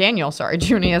 I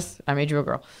made you a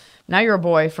girl. Now you're a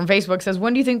boy, from Facebook says,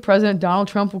 when do you think President Donald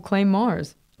Trump will claim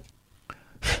Mars?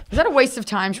 Is that a waste of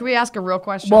time? Should we ask a real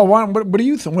question? Well, what do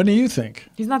you think? When do you think?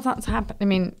 He's not happening. I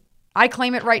mean, I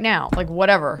claim it right now. Like,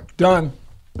 whatever. Done.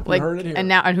 Like, heard it here.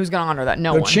 And who's going to honor that?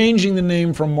 No They're one. changing the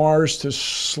name from Mars to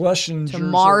Schlesinger. To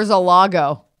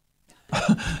Mars-a-Lago.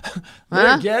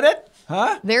 Huh? Get it?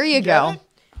 Huh? There you go.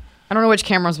 I don't know which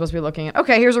camera I'm supposed to be looking at.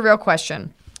 Okay, here's a real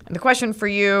question. And the question for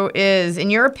you is, in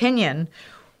your opinion,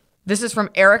 this is from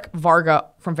Eric Varga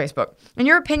from Facebook. In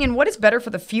your opinion, what is better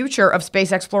for the future of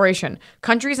space exploration?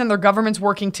 Countries and their governments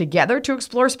working together to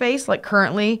explore space, like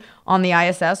currently on the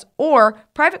ISS, or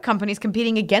private companies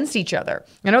competing against each other?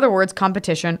 In other words,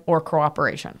 competition or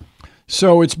cooperation.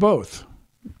 So it's both.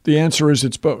 The answer is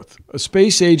it's both. A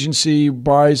space agency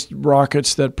buys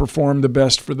rockets that perform the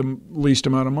best for the least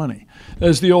amount of money.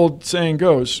 As the old saying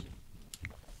goes,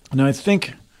 and I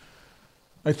think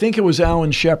I think it was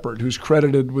Alan Shepard who's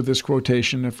credited with this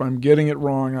quotation. If I'm getting it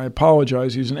wrong, I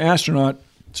apologize. He's an astronaut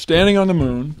standing on the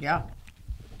moon. Yeah.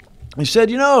 He said,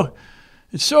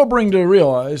 it's sobering to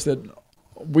realize that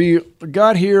we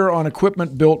got here on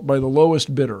equipment built by the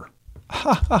lowest bidder.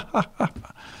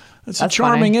 That's a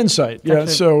charming funny. insight.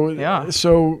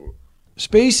 So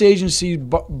space agencies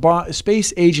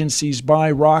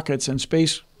buy rockets and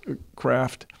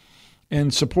spacecraft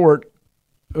and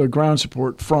ground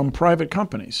support from private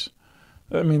companies.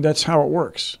 I mean, that's how it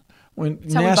works. When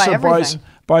NASA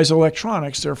buys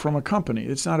electronics, they're from a company.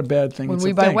 It's not a bad thing. When it's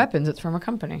we a buy thing. weapons, it's from a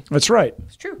company. That's right.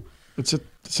 It's true. It's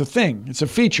a thing. It's a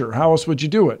feature. How else would you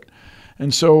do it?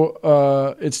 And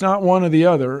so it's not one or the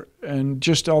other. And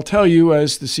I'll tell you,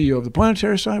 as the CEO of the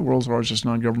Planetary Society, world's largest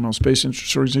non-governmental space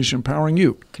interest organization, empowering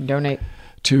you Can donate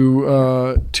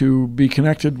to be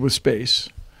connected with space.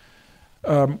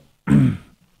 The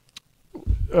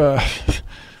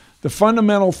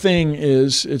fundamental thing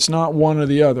is it's not one or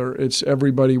the other. It's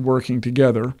everybody working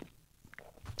together.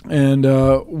 And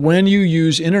when you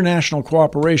use international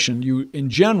cooperation, you, in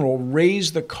general,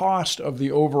 raise the cost of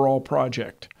the overall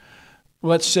project.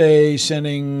 Let's say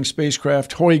sending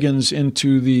spacecraft Huygens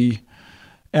into the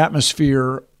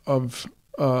atmosphere of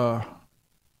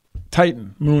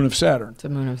Titan, moon of Saturn. It's a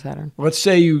moon of Saturn. Let's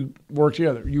say you work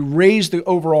together. You raise the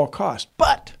overall cost,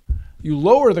 but you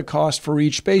lower the cost for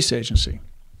each space agency.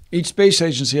 Each space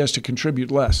agency has to contribute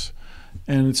less.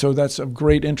 And so that's of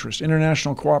great interest.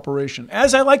 International cooperation.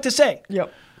 As I like to say,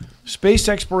 space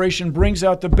exploration brings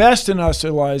out the best in us,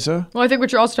 Eliza. Well, I think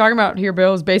what you're also talking about here,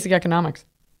 Bill, is basic economics.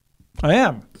 I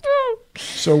am.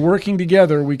 So working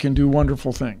together, we can do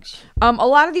wonderful things. A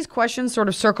lot of these questions sort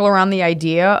of circle around the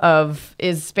idea of,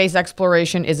 is space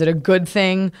exploration, is it a good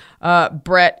thing?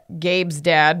 Brett, Gabe's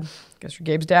dad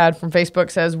from Facebook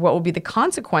says, what will be the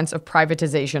consequence of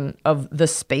privatization of the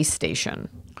space station?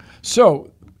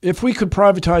 So if we could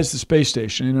privatize the space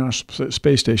station, International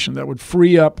Space Station, that would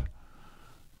free up,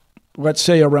 let's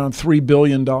say, around $3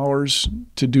 billion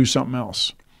to do something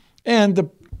else. And the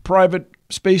private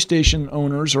space station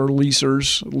owners or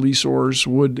leasors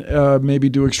would maybe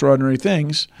do extraordinary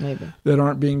things that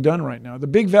aren't being done right now. The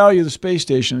big value of the space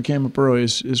station that came up earlier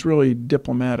is really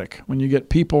diplomatic. When you get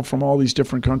people from all these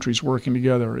different countries working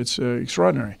together, it's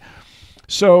extraordinary.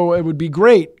 So it would be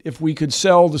great if we could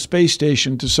sell the space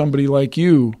station to somebody like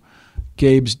you,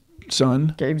 Gabe's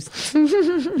son.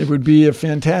 It would be a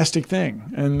fantastic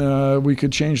thing, and we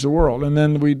could change the world. And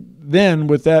then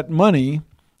with that money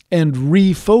and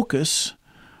refocus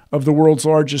of the world's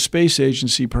largest space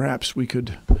agency, perhaps we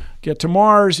could get to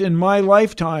Mars in my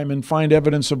lifetime and find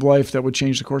evidence of life that would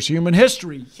change the course of human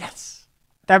history. Yes.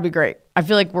 That'd be great. I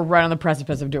feel like we're right on the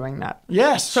precipice of doing that.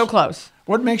 Yes. So close.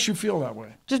 What makes you feel that way?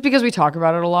 Just because we talk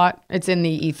about it a lot. It's in the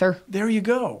ether. There you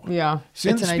go. Yeah.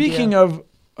 Speaking of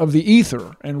the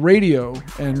ether and radio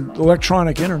and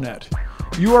electronic internet,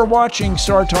 you are watching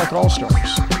Star Talk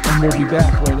All-Stars, and we'll be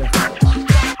back right after this.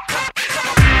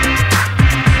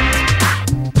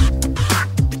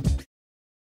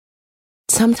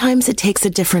 Sometimes it takes a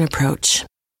different approach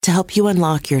to help you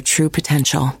unlock your true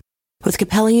potential. With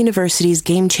Capella University's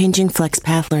game-changing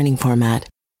FlexPath learning format,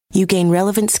 you gain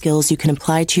relevant skills you can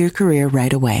apply to your career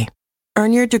right away.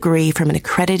 Earn your degree from an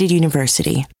accredited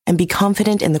university and be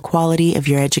confident in the quality of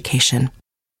your education.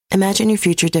 Imagine your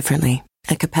future differently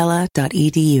at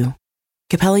capella.edu.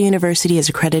 Capella University is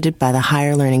accredited by the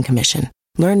Higher Learning Commission.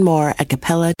 Learn more at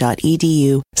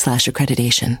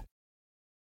capella.edu/accreditation.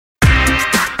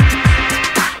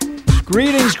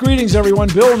 Greetings, everyone.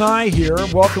 Bill Nye here.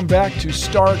 Welcome back to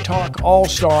Star Talk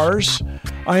All-Stars.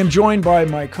 I am joined by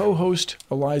my co-host,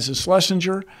 Eliza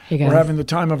Schlesinger. Hey, guys. We're having the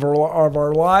time of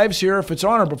our lives here. If it's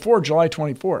on or before July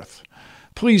 24th,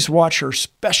 please watch her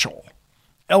special,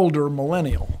 Elder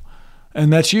Millennial.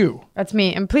 And that's you. That's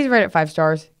me. And please rate it 5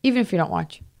 stars, even if you don't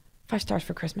watch. 5 stars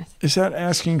for Christmas. Is that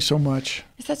asking so much?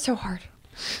 Is that so hard?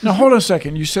 Now, hold on a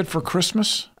second. You said for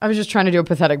Christmas? I was just trying to do a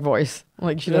pathetic voice.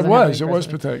 Like she doesn't It have was any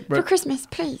Christmas. pathetic. For Christmas,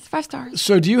 please, 5 stars.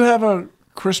 So do you have a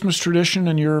Christmas tradition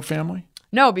in your family?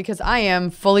 No, because I am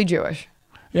fully Jewish.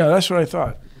 Yeah, that's what I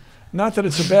thought. Not that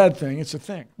it's a bad thing, it's a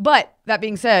thing. But that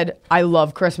being said, I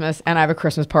love Christmas, and I have a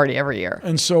Christmas party every year.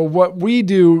 And so what we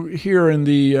do here in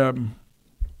the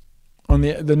on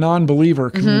the non-believer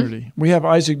community, we have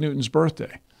Isaac Newton's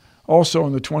birthday, also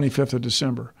on the 25th of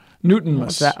December.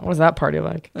 Newtonmas. What's that party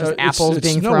like? Just apples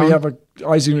being thrown? No, we have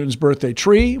Isaac Newton's birthday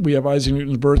tree. We have Isaac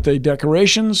Newton's birthday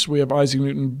decorations. We have Isaac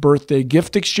Newton's birthday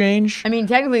gift exchange. I mean,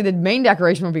 technically, the main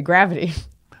decoration would be gravity.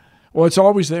 Well, it's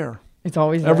always there. It's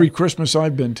always there. Every Christmas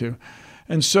I've been to.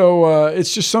 And so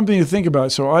it's just something to think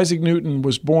about. So Isaac Newton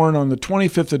was born on the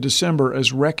 25th of December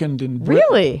as reckoned in Britain.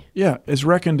 Really? Yeah, as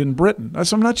reckoned in Britain.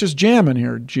 I'm not just jamming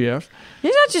here, GF.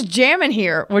 He's not just jamming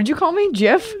here. What'd you call me?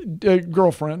 GF?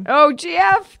 Girlfriend. Oh,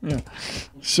 GF. Yeah.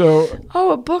 So.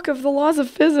 Oh, a book of the laws of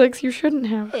physics you shouldn't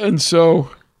have. And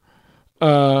so,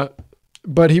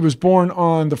 but he was born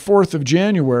on the 4th of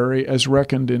January as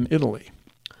reckoned in Italy.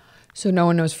 So no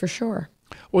one knows for sure.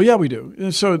 Well, yeah, we do.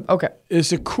 And so Okay.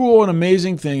 It's a cool and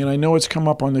amazing thing, and I know it's come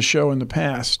up on the show in the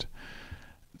past,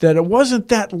 that it wasn't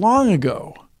that long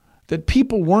ago that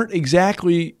people weren't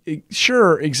exactly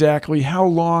sure exactly how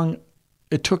long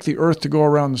it took the Earth to go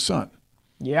around the sun.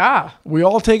 Yeah. We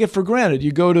all take it for granted.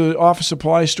 You go to the office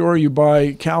supply store, you buy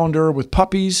a calendar with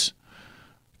puppies,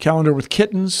 calendar with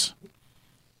kittens,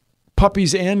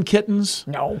 puppies and kittens,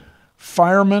 No.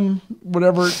 firemen,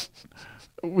 whatever,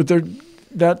 with their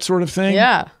that sort of thing.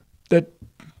 Yeah. That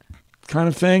kind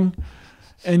of thing.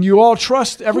 And you all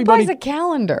trust everybody. Who buys a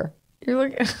calendar? You're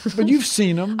like, But you've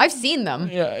seen them. I've seen them.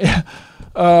 Yeah.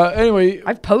 Anyway,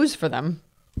 I've posed for them.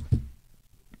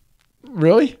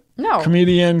 really? No.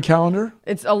 Comedian calendar?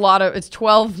 It's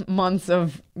 12 months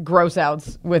of gross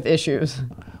outs with issues.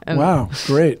 And Wow,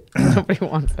 great. nobody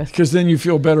wants this. Because then you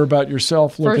feel better about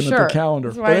yourself looking at sure. the calendar.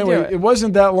 That's why But I do anyway, it. it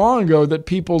wasn't that long ago that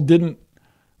people didn't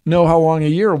know how long a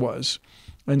year was.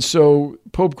 And so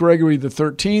Pope Gregory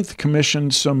XIII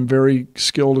commissioned some very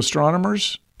skilled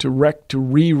astronomers to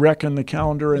re-reckon the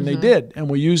calendar, and they did. And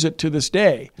we use it to this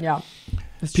day. Yeah.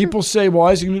 It's People say, well,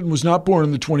 Isaac Newton was not born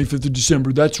on the 25th of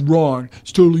December. That's wrong.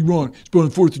 It's totally wrong. He's born on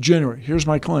the 4th of January. Here's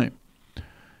my claim.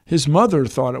 His mother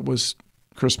thought it was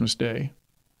Christmas Day.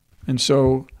 And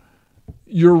so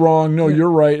you're wrong. No, you're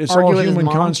right. It's Argue all with his human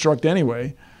mom. construct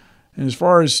anyway. And as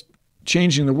far as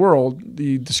changing the world,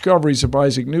 the discoveries of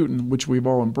Isaac Newton, which we've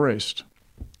all embraced,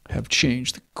 have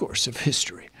changed the course of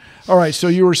history. All right, so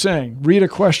you were saying, read a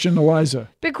question, Eliza.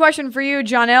 Big question for you.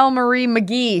 Jonelle Marie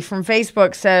McGee from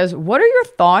Facebook says, what are your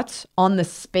thoughts on the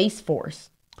Space Force?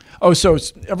 Oh, so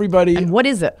it's everybody. And what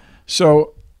is it?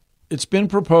 So it's been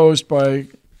proposed by a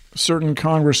certain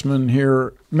congressman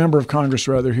here, member of Congress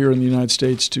rather, here in the United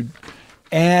States, to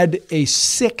add a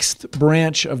sixth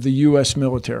branch of the U.S.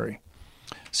 military.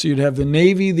 So you'd have the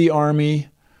Navy, the Army,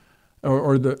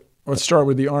 let's start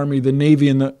with the Army, the Navy,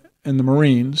 and the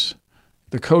Marines,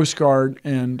 the Coast Guard,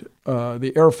 and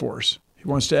the Air Force. He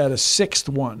wants to add a sixth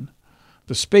one,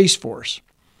 the Space Force.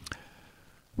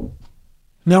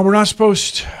 Now, we're not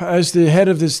supposed, as the head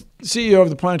of this CEO of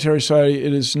the Planetary Society,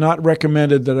 it is not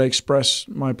recommended that I express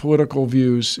my political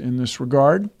views in this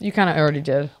regard. You kind of already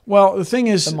did. Well, the thing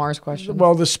is, The Mars question.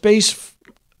 Well, the space,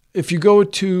 if you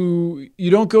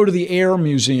don't go to the Air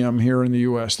Museum here in the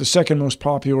U.S., the second most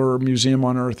popular museum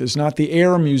on Earth is not the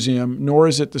Air Museum, nor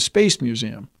is it the Space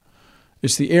Museum.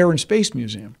 It's the Air and Space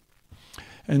Museum.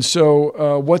 And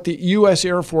so what the U.S.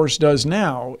 Air Force does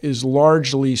now is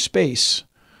largely space.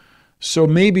 So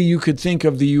maybe you could think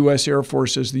of the U.S. Air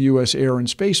Force as the U.S. Air and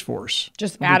Space Force.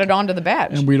 Just add it on to the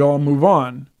badge. And we'd all move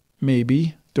on.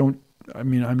 Maybe.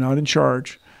 I'm not in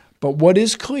charge. But what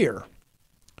is clear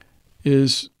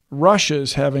is Russia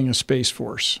is having a Space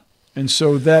Force. And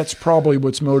so that's probably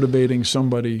what's motivating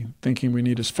somebody thinking we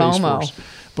need a Space FOMO. Force.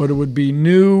 But it would be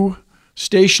new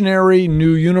stationery,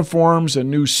 new uniforms, a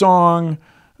new song,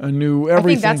 a new everything. I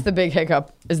think that's the big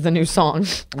hiccup, is the new song.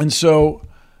 And so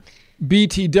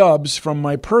BT dubs, from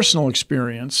my personal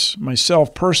experience,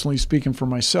 myself personally speaking for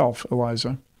myself,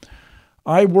 Eliza,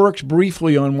 I worked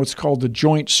briefly on what's called the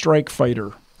Joint Strike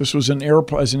Fighter. This was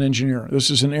as an engineer. This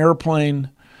is an airplane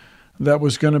that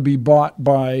was going to be bought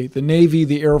by the Navy,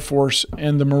 the Air Force,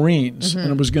 and the Marines.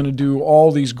 And it was going to do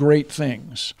all these great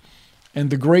things. And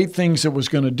the great things it was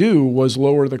going to do was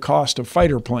lower the cost of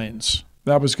fighter planes.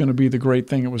 That was going to be the great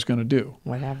thing it was going to do.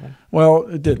 What happened? Well,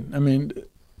 it didn't. I mean,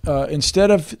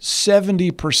 instead of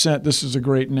 70%, this is a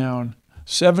great noun,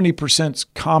 70%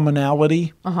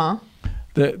 commonality. Uh-huh.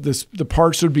 The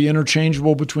parts would be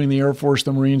interchangeable between the Air Force,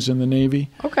 the Marines, and the Navy.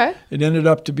 Okay. It ended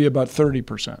up to be about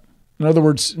 30%. In other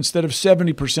words, instead of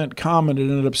 70% common, it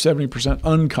ended up 70%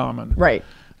 uncommon. Right.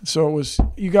 So it was,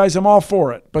 you guys, I'm all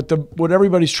for it. But what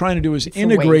everybody's trying to do is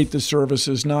integrate waste. the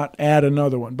services, not add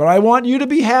another one. But I want you to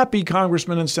be happy,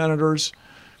 congressmen and senators.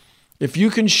 If you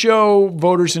can show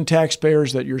voters and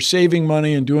taxpayers that you're saving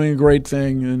money and doing a great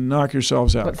thing, and knock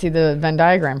yourselves out. Let's see the Venn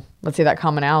diagram. Let's see that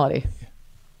commonality.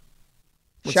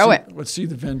 Show it. Let's see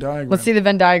the Venn diagram. Let's see the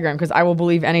Venn diagram, because I will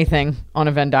believe anything on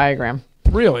a Venn diagram.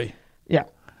 Really? Yeah.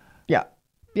 Yeah.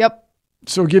 Yep.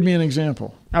 So give me an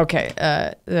example.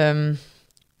 Okay.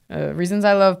 Reasons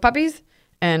I love puppies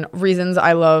and reasons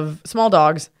I love small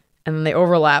dogs, and then they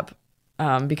overlap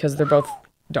because they're both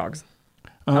dogs.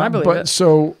 I believe but it.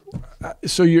 So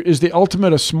is the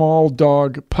ultimate a small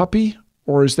dog puppy,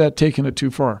 or is that taking it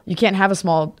too far? You can't have a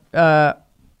small.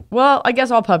 Well, I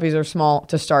guess all puppies are small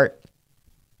to start.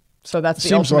 So that's the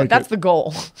Seems ultimate. like That's it. the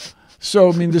goal.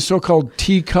 So I mean, the so-called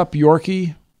teacup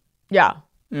Yorkie. Yeah.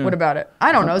 What about it?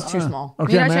 I don't know. It's too small.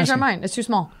 okay, You gotta I'm change my asking. mind. It's too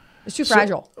small. It's too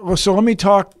fragile. Well, so let me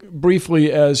talk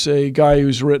briefly as a guy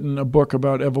who's written a book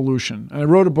about evolution. And I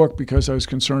wrote a book because I was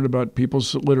concerned about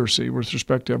people's literacy with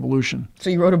respect to evolution. So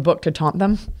you wrote a book to taunt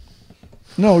them?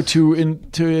 No, to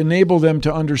enable them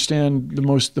to understand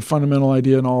the fundamental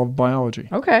idea in all of biology,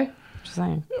 Okay. Just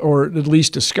saying. or at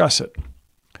least discuss it.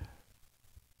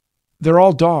 They're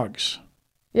all dogs.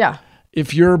 Yeah.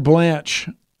 If your Blanche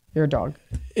You're a dog.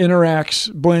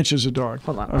 Blanche is a dog.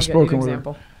 Hold on. I've I'll get you spoken an with her.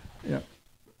 example.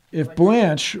 If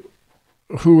Blanche,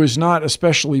 who is not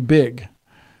especially big,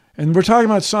 and we're talking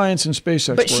about science and space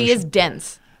But exploration. she is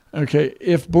dense. Okay,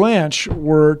 if Blanche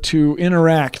were to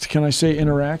interact, can I say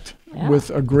interact, Yeah. with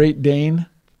a Great Dane,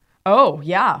 Oh,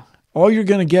 yeah. all you're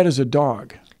going to get is a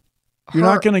dog. You're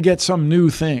Her- not going to get some new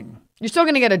thing. You're still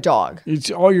going to get a dog.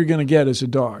 It's all you're going to get is a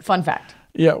dog. Fun fact.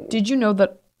 Yeah, Did you know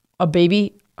that a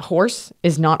baby horse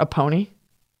is not a pony?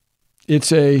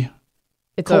 it's a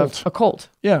It's Colt. a colt.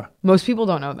 yeah, Most people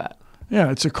don't know that. yeah,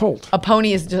 it's a colt. A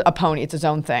pony is just a pony. It's its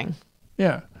own thing.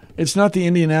 Yeah, it's not the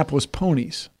Indianapolis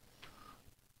Ponies.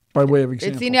 By way of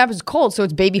example. It's the Indianapolis Colt, so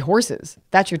it's baby horses.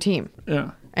 That's your team.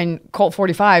 Yeah. And Colt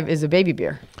 45 is a baby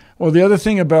beer. Well, the other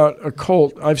thing about a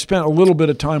colt, I've spent a little bit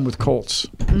of time with colts.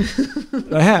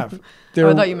 I have. They're,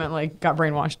 Oh, I thought you meant like got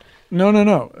brainwashed.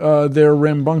 No. They're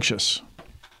rambunctious.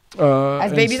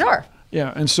 As babies are.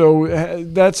 Yeah, and so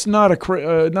that's not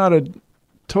a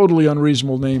totally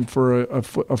unreasonable name for a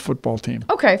football team.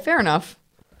 Okay, fair enough.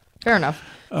 Fair enough.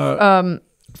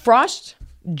 Frost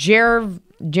Jarvinen.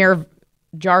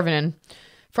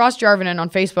 Frost Jarvinen on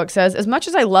Facebook says, as much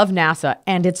as I love NASA,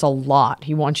 and it's a lot,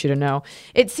 he wants you to know,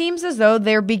 it seems as though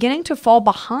they're beginning to fall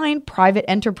behind private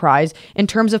enterprise in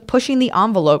terms of pushing the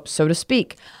envelope, so to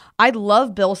speak. I'd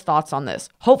love Bill's thoughts on this,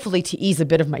 hopefully to ease a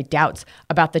bit of my doubts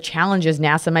about the challenges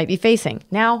NASA might be facing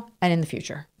now and in the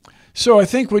future. So I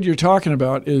think what you're talking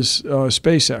about is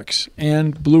SpaceX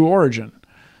and Blue Origin.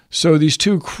 So these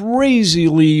two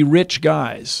crazily rich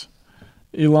guys,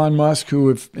 Elon Musk, who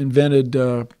invented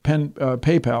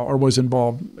PayPal, or was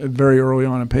involved very early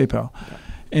on in PayPal,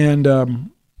 and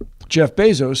Jeff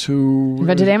Bezos, who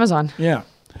Invented Amazon. Yeah.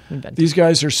 These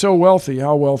guys are so wealthy.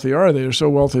 How wealthy are they? They're so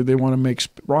wealthy they want to make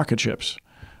rocket ships.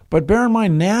 But bear in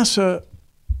mind, NASA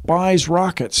buys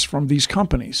rockets from these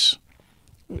companies.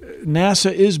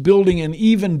 NASA is building an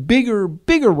even bigger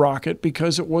rocket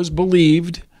because it was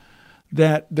believed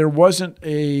that there wasn't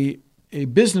a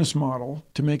business model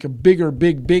to make a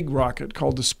big rocket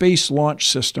called the Space Launch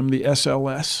System, the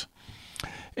SLS.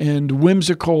 And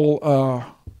whimsical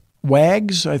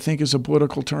wags, I think is a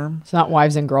political term. It's not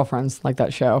wives and girlfriends like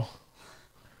that show.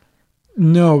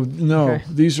 No. Okay.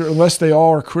 These are, unless they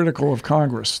all are critical of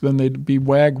Congress, then they'd be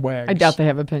wags. I doubt they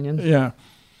have opinions. Yeah.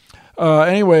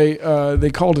 Anyway, they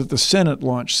called it the Senate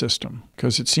Launch System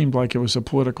because it seemed like it was a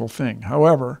political thing.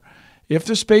 However, if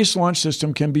the Space Launch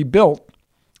System can be built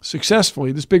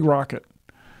successfully, this big rocket,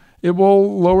 it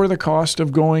will lower the cost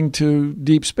of going to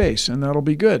deep space, and that'll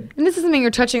be good. And this is something you're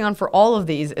touching on for all of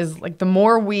these is like the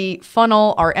more we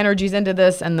funnel our energies into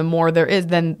this and the more there is,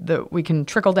 then we can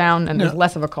trickle down and there's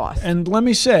less of a cost. And let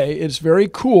me say, it's very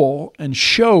cool and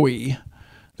showy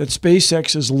that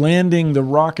SpaceX is landing the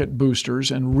rocket boosters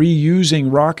and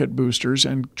reusing rocket boosters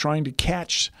and trying to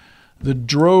catch the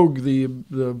drogue, the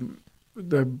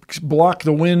block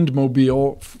the wind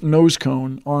mobile nose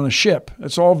cone on a ship.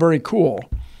 It's all very cool.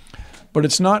 But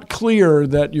it's not clear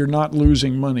that you're not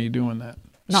losing money doing that.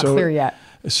 Not clear yet.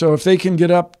 So if they can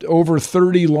get up over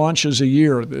 30 launches a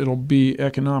year, it'll be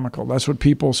economical. That's what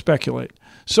people speculate.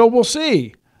 So we'll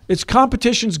see.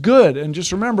 Competition's good. And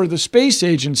just remember, the space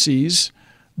agencies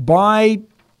buy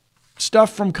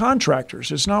stuff from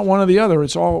contractors. It's not one or the other.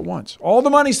 It's all at once. All the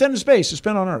money sent to space is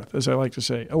spent on Earth, as I like to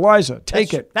say. Eliza,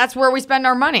 take it. That's where we spend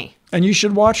our money And you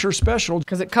should watch her special.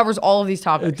 because it covers all of these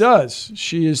topics. It does.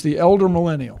 She is the elder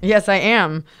millennial. Yes, I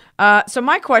am. So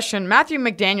my question, Matthew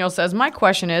McDaniel says, my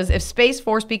question is, if Space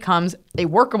Force becomes a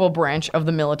workable branch of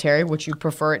the military, which you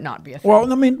prefer it not be a thing?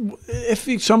 Well, I mean,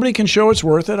 if somebody can show it's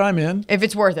worth it, I'm in. If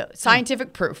it's worth it.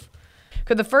 Scientific proof.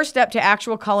 Could the first step to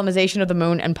actual colonization of the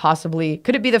moon and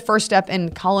could it be the first step in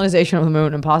colonization of the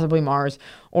moon and possibly Mars,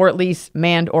 or at least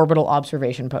manned orbital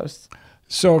observation posts?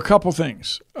 So a couple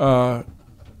things.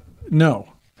 No,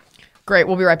 Great.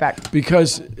 We'll be right back.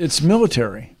 because it's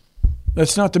military.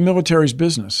 That's not the military's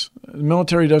business. The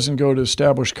military doesn't go to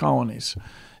establish colonies.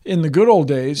 In the good old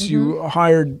days, you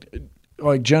hired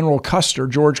like General Custer,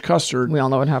 George Custer. We all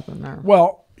know what happened there.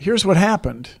 Well, here's what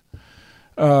happened.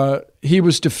 He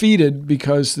was defeated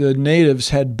because the natives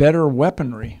had better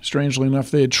weaponry. Strangely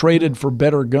enough, they had traded for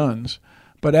better guns.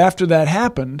 But after that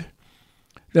happened,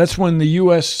 that's when the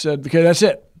U.S. said, okay, that's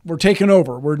it. We're taking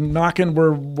over.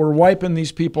 We're wiping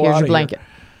these people Here's out your of blanket. here.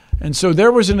 And so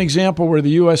there was an example where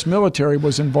the U.S. military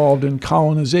was involved in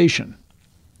colonization.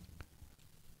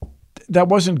 That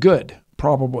wasn't good,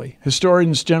 probably.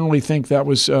 Historians generally think that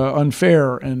was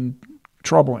unfair and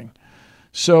troubling.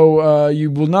 So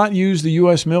you will not use the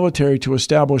U.S. military to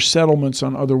establish settlements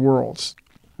on other worlds.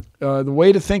 The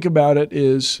way to think about it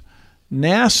is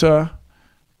NASA,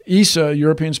 ESA,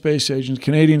 European Space Agency,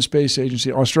 Canadian Space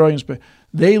Agency, Australian Space,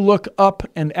 they look up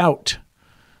and out.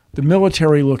 The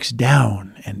military looks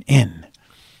down and in.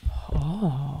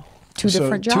 Oh, two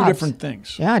different jobs. Two different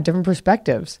things. Yeah, different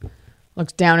perspectives.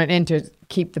 Looks down and in to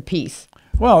keep the peace.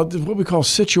 Well, what we call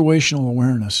situational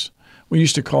awareness, we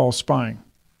used to call spying.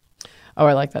 Oh,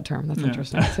 I like that term. That's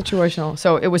interesting. Situational.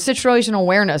 So it was situational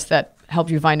awareness that helped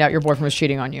you find out your boyfriend was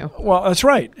cheating on you. Well, that's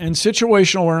right. And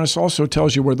situational awareness also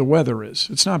tells you where the weather is.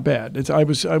 It's not bad. I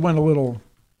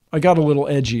got a little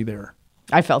edgy there.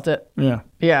 I felt it. Yeah.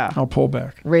 Yeah. I'll pull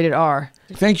back. Rated R.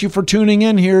 Thank you for tuning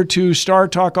in here to Star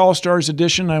Talk All-Stars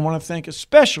Edition. I want to thank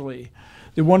especially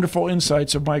the wonderful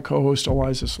insights of my co-host,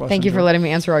 Eliza Schlesinger. Thank you for letting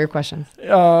me answer all your questions. It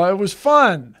was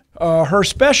fun. Her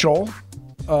special,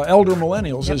 Elder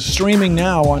Millennials, is streaming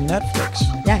now on Netflix.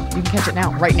 Yeah, you can catch it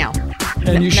now, right now.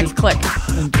 And you Next should click.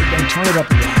 And turn it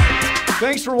up again.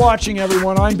 Thanks for watching,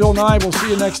 everyone. I'm Bill Nye. We'll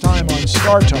see you next time on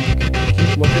Star Talk.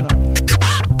 Keep looking up.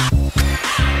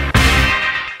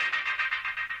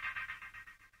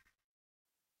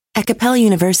 At Capella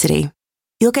University,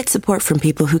 you'll get support from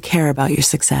people who care about your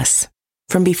success.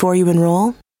 From before you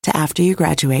enroll to after you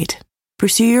graduate,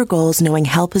 pursue your goals knowing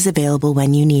help is available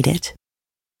when you need it.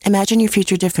 Imagine your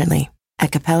future differently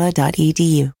at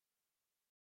capella.edu.